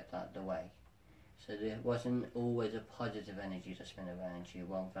kind of been kept out of the way. So there wasn't always a positive energy that's been around you.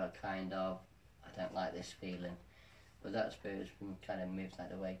 One felt kind of, I don't like this feeling. But that spirit's been kind of moved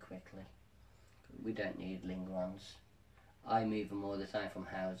out of the way quickly. We don't need linger-ons. I move them all the time from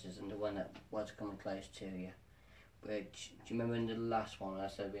houses, and the one that was coming close to you, which, do you remember in the last one I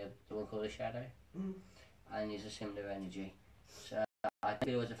said we had the one called a shadow? Mm. And it's a similar energy. So I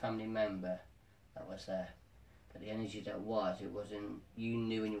think it was a family member that was there. But the energy that was, it wasn't, you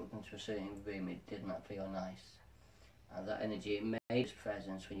knew when you walked into a certain room it did not feel nice. And that energy, it made its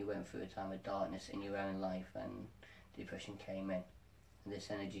presence when you went through a time of darkness in your own life and depression came in. And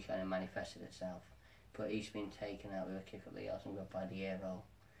this energy kind of manifested itself. But he's been taken out with a kick up the arse and got by the ear roll.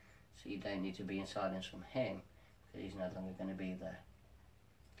 So you don't need to be in silence from him, because he's no longer going to be there.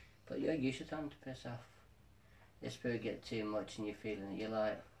 But yeah, you should time to piss off. If spirit get too much and you're feeling it, you're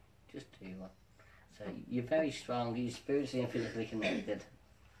like, just do one. So you're very strong, you're spiritually and physically connected.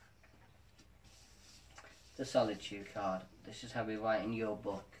 The Solitude card. This is how we write in your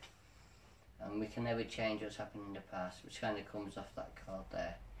book. And we can never change what's happened in the past, which kind of comes off that card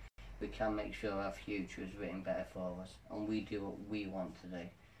there. We can make sure our future is written better for us, and we do what we want to do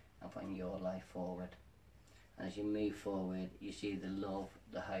and putting your life forward. And as you move forward, you see the love,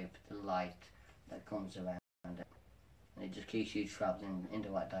 the hope, the light that comes around it, and it just keeps you travelling in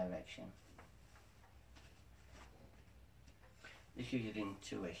the right direction. This is your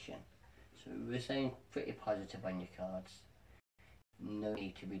intuition. So we're saying pretty positive on your cards. No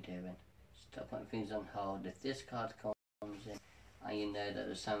need to be doing. Stop putting things on hold. If this card comes in and you know that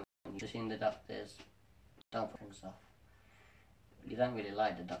there's something you've seen the doctors, don't put things off. You don't really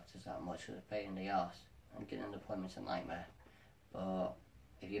like the doctors that much because they're a pain in the arse, and getting an appointment's a nightmare. But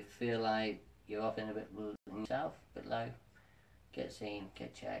if you feel like you're off in a bit yourself, a bit low, get seen,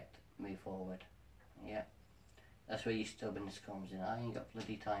 get checked, move forward. Yeah, that's where your stubbornness comes in. I ain't got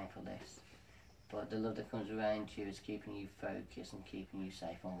bloody time for this. But the love that comes around you is keeping you focused and keeping you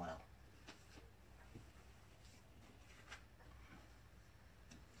safe and well.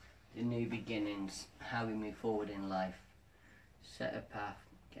 The new beginnings, how we move forward in life. Set a path,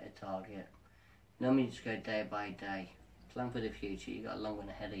 get a target. Normally you just go day by day. Plan for the future, you got a long one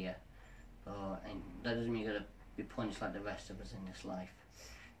ahead of you. And that doesn't mean you got to be punished like the rest of us in this life.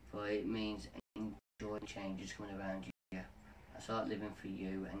 But it means enjoy changes coming around you. Start living for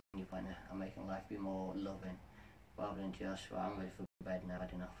you and your partner and making life be more loving, rather than just, well, I'm ready for bed now, I've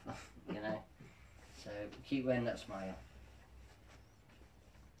had enough. You know? So keep wearing that smile.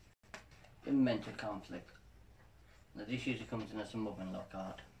 In mental conflict. Now this usually comes in as a mother-in-law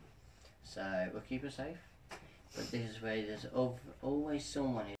card, so we'll keep her safe. But this is where there's always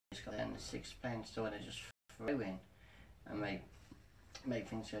someone who's got a sixpence to want to just throw in and make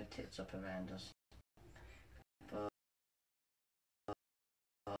things go tits up around us. But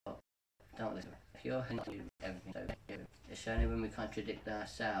don't listen. If you're handling everything so it's only when we contradict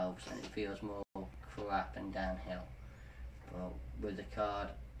ourselves and it feels more crap and downhill. But with the card,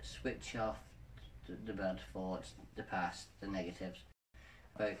 switch off the bad thoughts, the past, the negatives.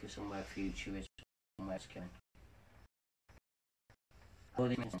 Focus on where future is and where it's going.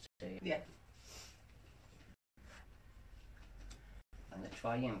 Yeah. And the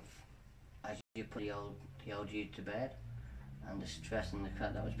triumph, as you put the old you to bed, and the stress and the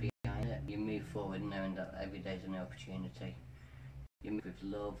crap that was behind it, you move forward knowing that every day is an opportunity. You move with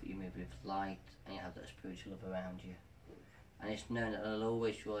love, you move with light, and you have that spiritual love around you. And it's known that they'll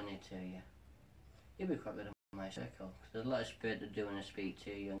always draw near to you. You'll be quite good in my circle, because there's a lot of spirit that do want to speak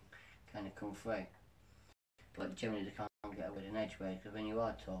to you and kind of come through. But generally they can't get away with an edgeways, because when you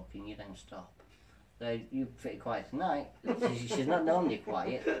are talking, you don't stop. So you're pretty quiet tonight. She's not normally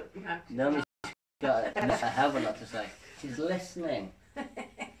quiet. Normally she's got a hell of a lot to say. She's listening.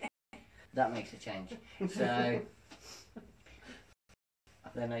 That makes a change. So,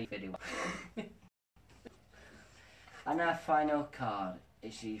 I don't know you really well. And our final card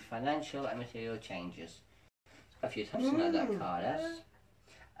is the financial and material changes. A few times to know that card has.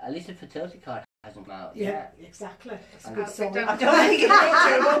 At least the fertility card hasn't come out yet. Yeah, exactly. That's And good we song. don't- I don't think it's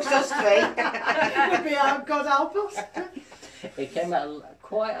amongst us three. Would be our God help us. It came out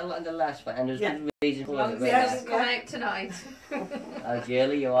quite a lot in the last one, and there's Yeah. good reason As for long it. as it Really. hasn't come out tonight. Oh,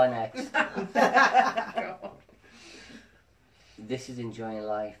 Julie, you are next. God. This is enjoying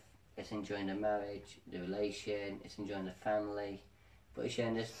life. It's enjoying the marriage, the relation. It's enjoying the family. But it's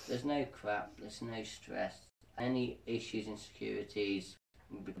showing there's no crap. There's no stress. Any issues, insecurities,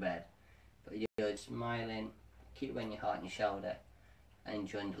 will be bad. But you're smiling, keep wearing your heart on your shoulder, and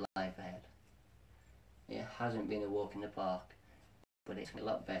enjoying the life ahead. It hasn't been a walk in the park, but it's a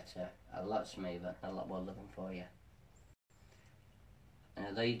lot better, a lot smoother, and a lot more loving for you. And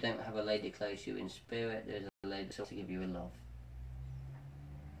although you don't have a lady close to you in spirit, there's a lady to give you a love.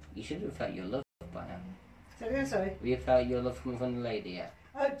 You should have felt your love by now. So, yeah, sorry. Have you felt your love coming from the lady yet?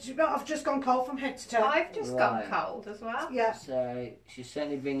 Do you know, I've just gone cold from head to toe. I've just Right. gone cold as well. Yeah. So she's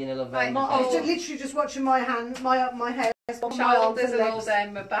certainly bringing a love Right, around I the was table. literally just watching my hands, my hair, my arms Shoulders and and all legs.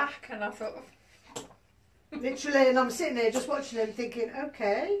 down my back, and I thought, Literally, and I'm sitting there just watching them thinking,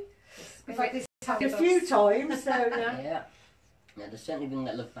 okay. In fact, this It's happened a few times, so yeah. Yeah. Yeah, they're certainly bringing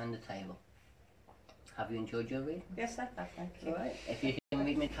that love around the table. Have you enjoyed your read? Yes, I have, thank you. Alright, if you can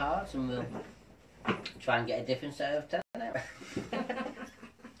read me cards and we'll try and get a different set of 10 out.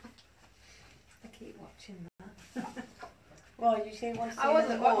 I keep watching that. Well, you see, want to see I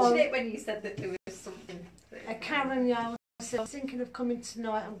wasn't another watching one? it when you said that there was something. Karen, yeah, I was thinking of coming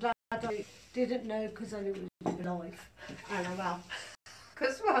tonight. I'm glad I didn't know because I knew it would be live. I know, well.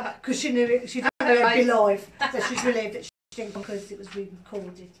 Because what? Because she knew it, she didn't know it would be live. So she's relieved that she didn't because it was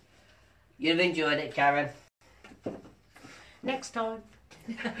re-recorded. You've enjoyed it, Karen. Next time.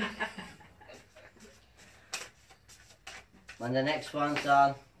 When the next one's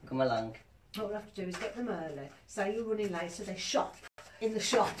on, come along. What we'll have to do is get them early. Say you're running late, so they shop in the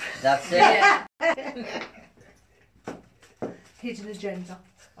shop. That's it. Yeah. Hidden agenda.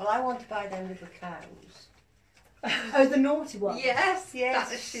 Well, I want to buy them little cows. Oh, the naughty one. Yes, Yes.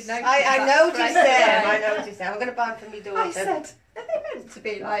 That, she noticed I that noticed straight them. away. I noticed them. I'm going to buy them for my daughter. I said, are they meant to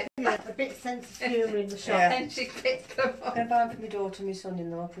be like Yeah, a bit sense of humour in the shop. Yeah. And she picked them I'm up. going to buy them for my daughter and my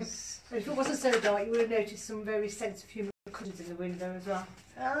son-in-law because If it wasn't so dark, you would have noticed some very sense of humour cushions in the window as well.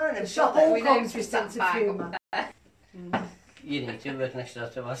 the The shop all We comes with noticed that sense of bag humour. up there. You need to work next door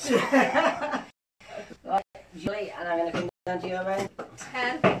to us. Right, Julie, and I'm going to come down to your end.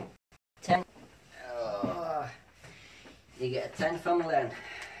 10. 10. Oh, you get a 10 from Len.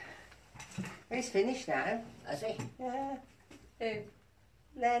 He's finished now. Has he? Yeah. Who?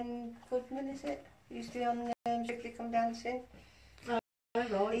 Len Goodman, is it? He used to be on Strictly Come Dancing. Oh,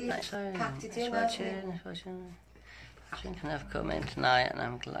 right. He's packed it in, hasn't he? Watching. Thinking of coming tonight, and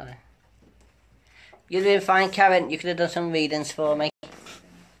I'm glad. You're doing fine, Karen. You could have done some readings for me.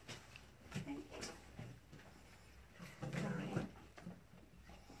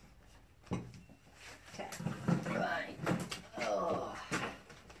 Right. Oh.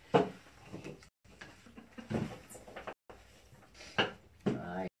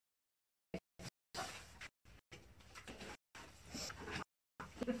 Right.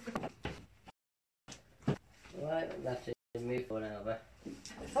 Right, that's it. Move on over.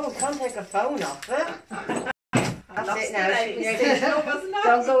 Oh, can't take a phone off it. I lost it now. it Yeah. signal, wasn't I?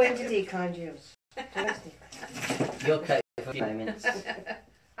 Don't go into decline juice. You're okay for a few moments.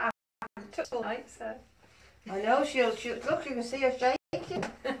 Took all night, so. I know she'll look. You can see her shaking.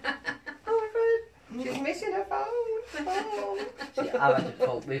 Oh my God, she's missing her phone. Oh. See, I've had to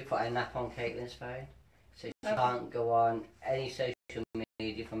put, we've put a nap on Caitlin's phone, so she can't go on any social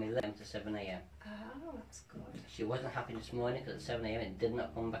media from 11 to 7 a.m. Oh, that's good. She wasn't happy this morning because at 7 a.m. it did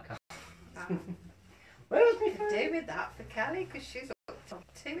not come back on. Where's my Could phone? do with that for Kelly because she's up till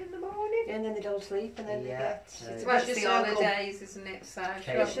 2 in the morning. And then they don't sleep, and then Yeah, they get. so- It's Well, a it's the vicious circle. holidays, isn't it? So she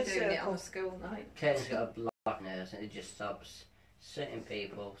Okay. won't be Vicious doing it circle. on a school night. Caitlin's got a block nurse and it just stops certain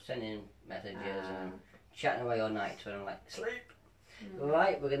people sending messages and chatting away all night to her. I'm like, sleep.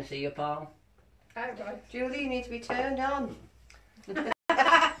 Right, we're going to see your palm. Oh, right. Julie, you need to be turned on.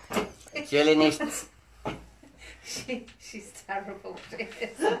 Julie needs, She's terrible. She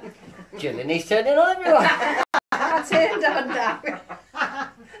is. Julie needs turning on everyone. I turned on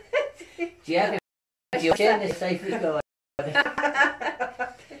now. Yeah, your chin is safely covered.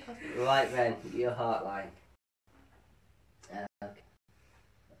 Right then, your heartline. Okay.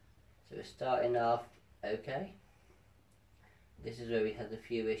 So we're starting off okay. This is where we had a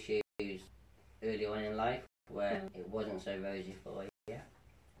few issues early on in life where it wasn't so rosy for you. Yeah.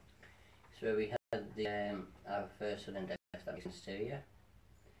 So where we had the our first sudden death that makes sense to you.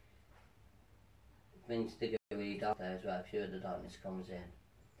 Things to go really dark there as well. I'm sure the darkness comes in.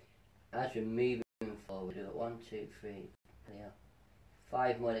 As we're moving forward, we've got 1, 2, 3,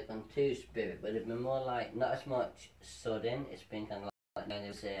 5 more like on 2 spirit, but it's been more like not as much sudden. It's been kind of like going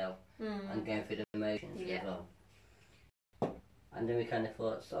to sail and going through the motions Yeah. as well. And then we kind of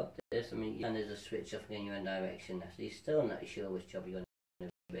thought, stop this. I mean, and there's a switch off in your own direction now, so you're still not sure which job you're going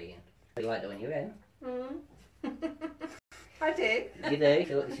to be in. But you like the one you're in. I do. You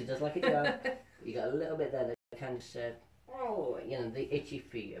do. She does like a job. You got a little bit there that kind of said, oh, you know, the itchy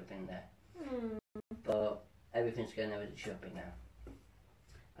feet have been there. But everything's going over the shopping now.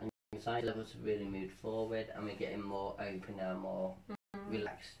 And anxiety levels have really moved forward and we're getting more open now, more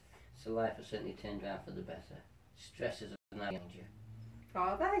relaxed. So life has certainly turned around for the better. Stresses are now behind you.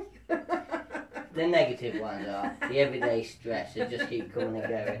 Are they? The negative ones are the everyday stress that just keep coming and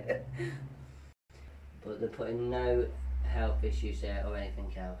going. but they're putting no health issues there or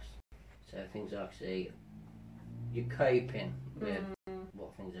anything else. So things are actually, you're coping with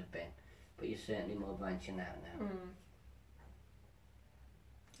what things have been, but you're certainly more branching out now.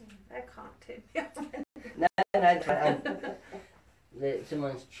 They can't tip me off. No,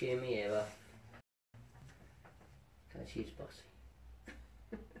 someone's chewing me ear off. Because she's bossy.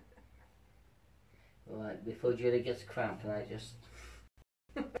 Right, before Julie gets cramp, can I just...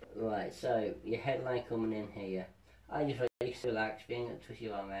 Right, so your headline coming in here. I just want you to relax, being a twist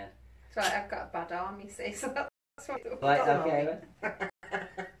your arm around. It's right, I've got a bad arm, you see, so that's what it Right, okay.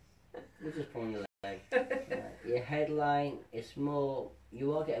 We're just pulling your leg. Right, your headline is more...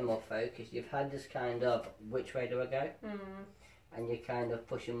 You are getting more focused. You've had this kind of, which way do I go? And you're kind of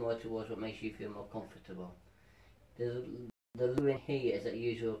pushing more towards what makes you feel more comfortable. The lure in here is that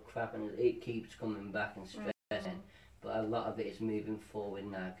usual crap and it keeps coming back and stressing, but a lot of it is moving forward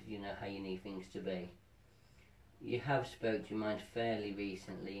now because you know how you need things to be. You have spoke to your mind fairly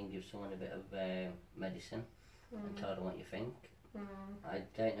recently and give someone a bit of medicine and told them what you think. I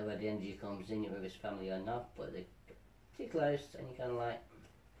don't know where the energy comes in with his family or not, but they're pretty close and you're kind of like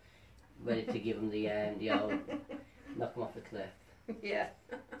ready to give them the old knock them off the cliff. Yeah.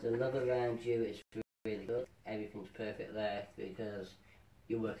 The love around you is really good. Everything's perfect there because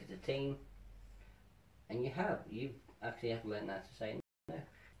you work as a team, and you actually have learned how to say no.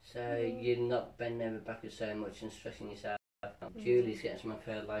 So you're not bending over backwards so much and stressing yourself out. Julie's getting some of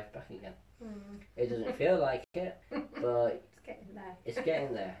her life back again. It doesn't feel like it, but It's getting there. It's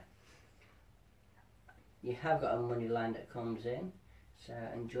getting there. You have got a money line that comes in, so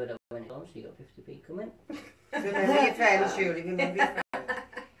enjoy that when it comes. So you got 50p coming. Remember your friends, Julie, remember your friends.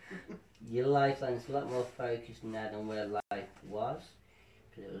 Your lifeline's a lot more focused now than where life was,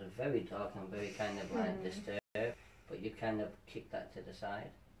 because it was very dark and very kind of like disturbed, but you kind of kicked that to the side.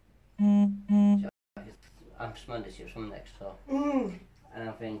 So I'm smelling this from next door, and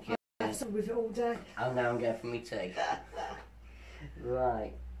I'm thinking, That's with it all day. oh, now I'm going for me tea.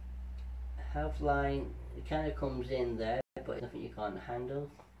 Right, health line, it kind of comes in there, but it's nothing you can't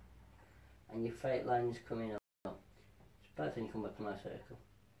handle, and your freight line is coming up. It's about time you come back to my circle.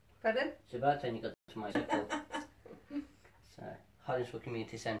 Pardon? It's about time you got to my circle. So, Hollinsville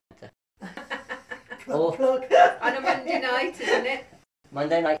Community Centre. Plug. On a Monday night, isn't it?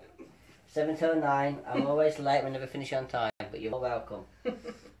 Monday night, 7 till 9. I'm always late, we never finish on time, but you're all welcome.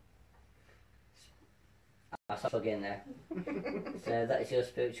 I'll stop plugging there. So that is your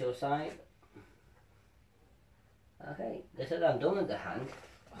spiritual side. Okay, they said I'm done with the hand.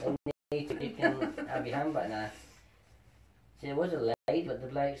 They need to, you can have your hand back now. See, there was a lady, but the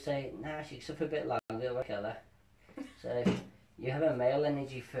bloke say, nah, she can suffer a bit longer, we'll kill her. So you have a male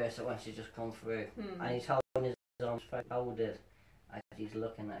energy first that wants to just come through, and he's holding his arms folded as he's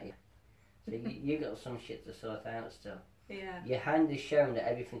looking at you. So you got some shit to sort out still. Yeah. Your hand is showing that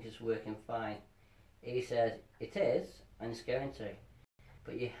everything is working fine. He says it is, and it's going to,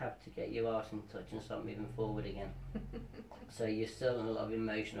 but you have to get your arse in touch and start moving forward again. So you're still in a lot of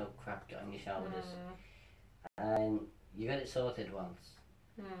emotional crap got on your shoulders, and you got it sorted once,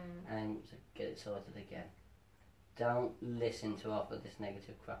 and so get it sorted again. Don't listen to all of this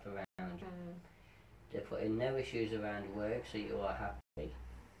negative crap around you. They're putting no issues around work, so you are happy.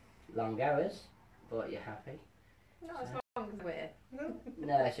 Long hours, but you're happy. Not as long as we're.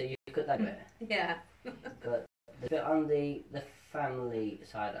 No, so you cut that bit. Yeah. But the bit on the family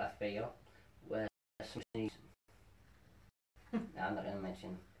side, I feel, where somebody... No, I'm not going to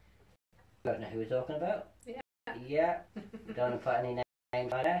mention. You don't know who we're talking about? Yeah. Don't want to put any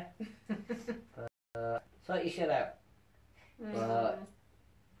names on there. But sort your shit out. But,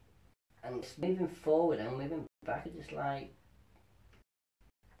 and it's moving forward and moving back, it's just like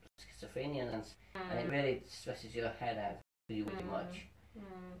schizophrenia, and it really stresses your head out because you worry too much.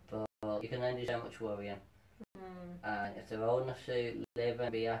 But you can only do so much worrying. And if they're old enough to live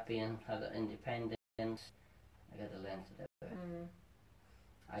and be happy and have that independence, I got to learn to do it.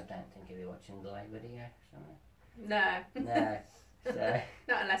 I don't think he'll be watching the live video, so. No. No. So.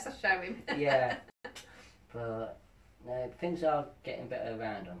 Not unless I show him. Yeah. But no, things are getting better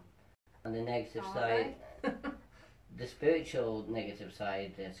around them. On the negative side, the spiritual negative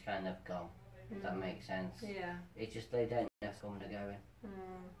side is kind of gone. If that makes sense. Yeah. It's just they don't know where they're going.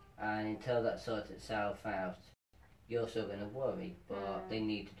 And until that sorts itself out, you're still going to worry, but they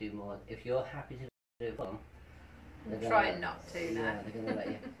need to do more. If you're happy to do it for them, I'm trying not to now. Yeah, they're going to let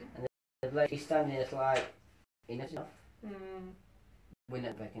you. And the bloke he's standing there, it's like, enough's enough. We're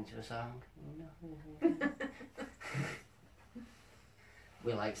not breaking into a song.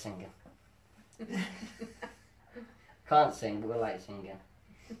 We like singing. Can't sing, but we like singing.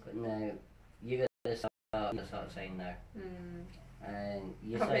 But no, you got to start you start saying no. And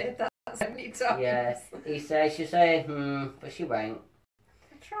you I've say, heard that so many times. yeah, he says, she'll say, but she won't.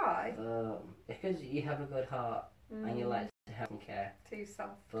 I try. Because you have a good heart and you like to help and care. Too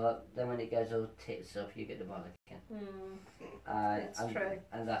soft. But then when it goes all tits up, you get the bollocking. It's true.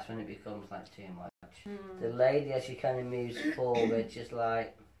 And that's when it becomes like too much. The lady, as she kind of moves forward, just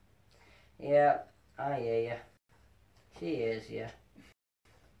like, yeah, I hear you. She is, yeah.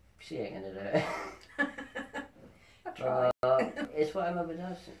 She ain't gonna do it. I try. It's what a mother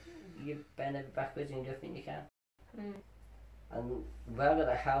does. You bend over backwards and you do everything you can. And where I got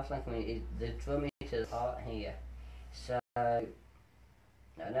the house line coming, the drum is to the heart here. So, no,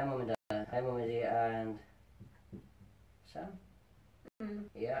 Mum and Dad, hey Mum and Dad and Sam?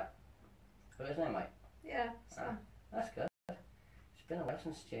 Yeah. What was his name, mate? Yeah. So. That's good. It's been a while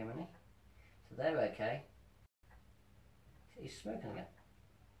since Germany. So they're okay. He's smoking again.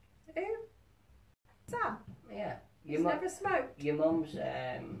 Who? Sam? Yeah. He's never smoked. Your mum's,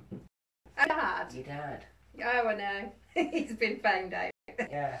 Dad? your dad. Oh, I know. He's been found out.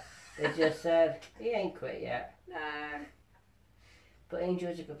 Yeah. They just said, he ain't quit yet. No. But he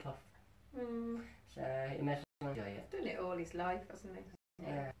enjoys a good puff. So he may as well enjoy it. Done it all his life, hasn't he?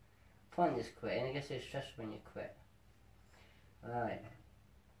 Yeah. Point is quitting. I guess it's stressful when you quit. Right.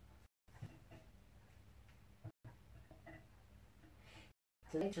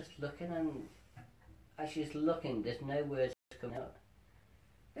 They're just looking, and as she's looking, there's no words coming out.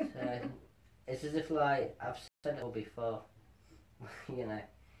 So it's as if like I've said it all before, you know.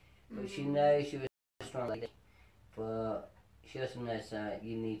 But she knows she was a strong lady, but she also knows that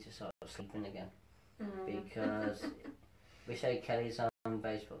you need to start sleeping again because we say Kelly's on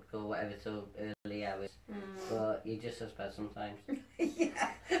Facebook or whatever till early hours, but you're just as bad sometimes. Yeah.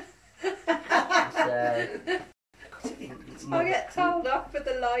 So I get told off for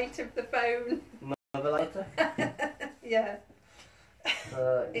the light of the phone. Mother later. Yeah.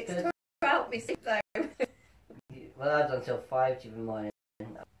 It's to help me sleep though. Well, I was until 5 in the morning.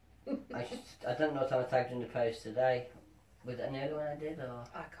 I don't know what time I tagged in the post today. Was it an early one I did, or?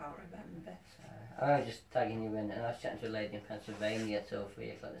 I can't remember. So, I was just tagging you in, and I was chatting to a lady in Pennsylvania till 3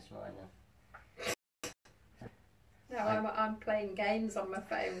 o'clock this morning. No, I'm playing games on my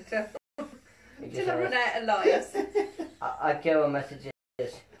phone till I Just run out of lives. I go on messages,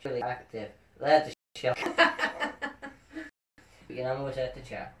 really active. They're the shell. But you know, I'm always there to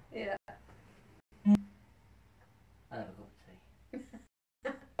chat. Yeah. I have a cup of tea.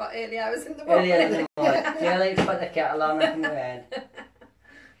 What, early hours in the morning? Early in the morning. Do you like to put the kettle on in your head?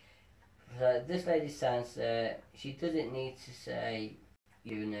 So this lady sounds, she doesn't need to say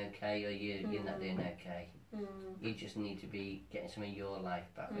you're doing okay or you're not doing okay. You just need to be getting some of your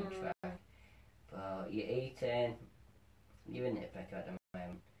life back on track. But you're eating, you're in it, Becca, at the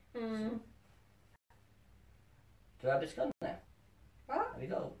moment. The rabbit's gone now. What?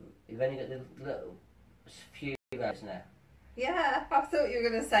 You've only got the little few rabbits now. Yeah, I thought you were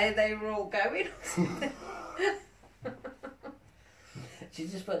going to say they were all going or something. She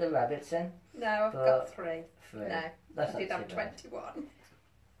just put the rabbits in. No, I've got 3. No, I did have 21.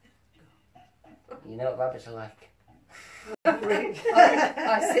 You know what rabbits are like.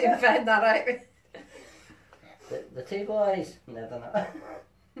 I soon found that out. The 2 boys, no, they're not.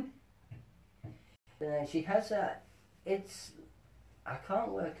 But she has that, I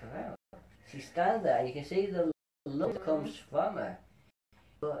can't work her out. She stands there and you can see the look that comes from her.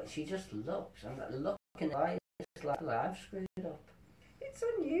 But she just looks, and that look in her eyes is like, I've screwed up. It's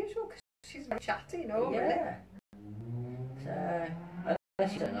unusual because she's very chatty normally. Yeah. So,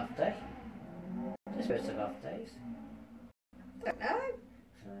 unless she's an off day. There's supposed to have off days. Don't know.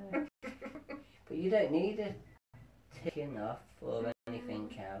 So, but you don't need it ticking off or anything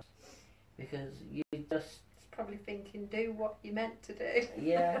else. Because you just... Probably thinking, do what you meant to do.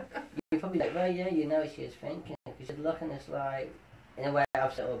 Yeah. You're probably like, well, yeah, you know what she is thinking. Because she's looking at us like, in a way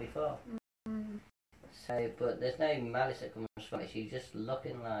I've said it all before. So, but there's no malice that comes from it. She's just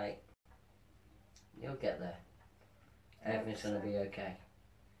looking like, you'll get there. Everything's going to be okay.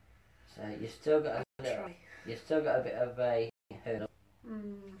 So you still got a bit of a hurdle,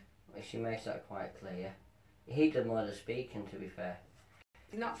 which she makes that quite clear. He did more of the speaking, to be fair.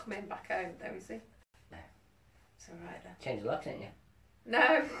 He's not coming back home though, is he? No. It's alright then. Change the locks, didn't you?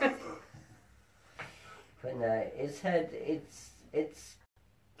 No. But no, his head, it's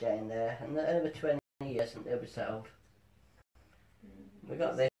getting there, and over 20 years and it'll be settled. We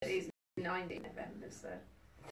got this. He's 90 November, so.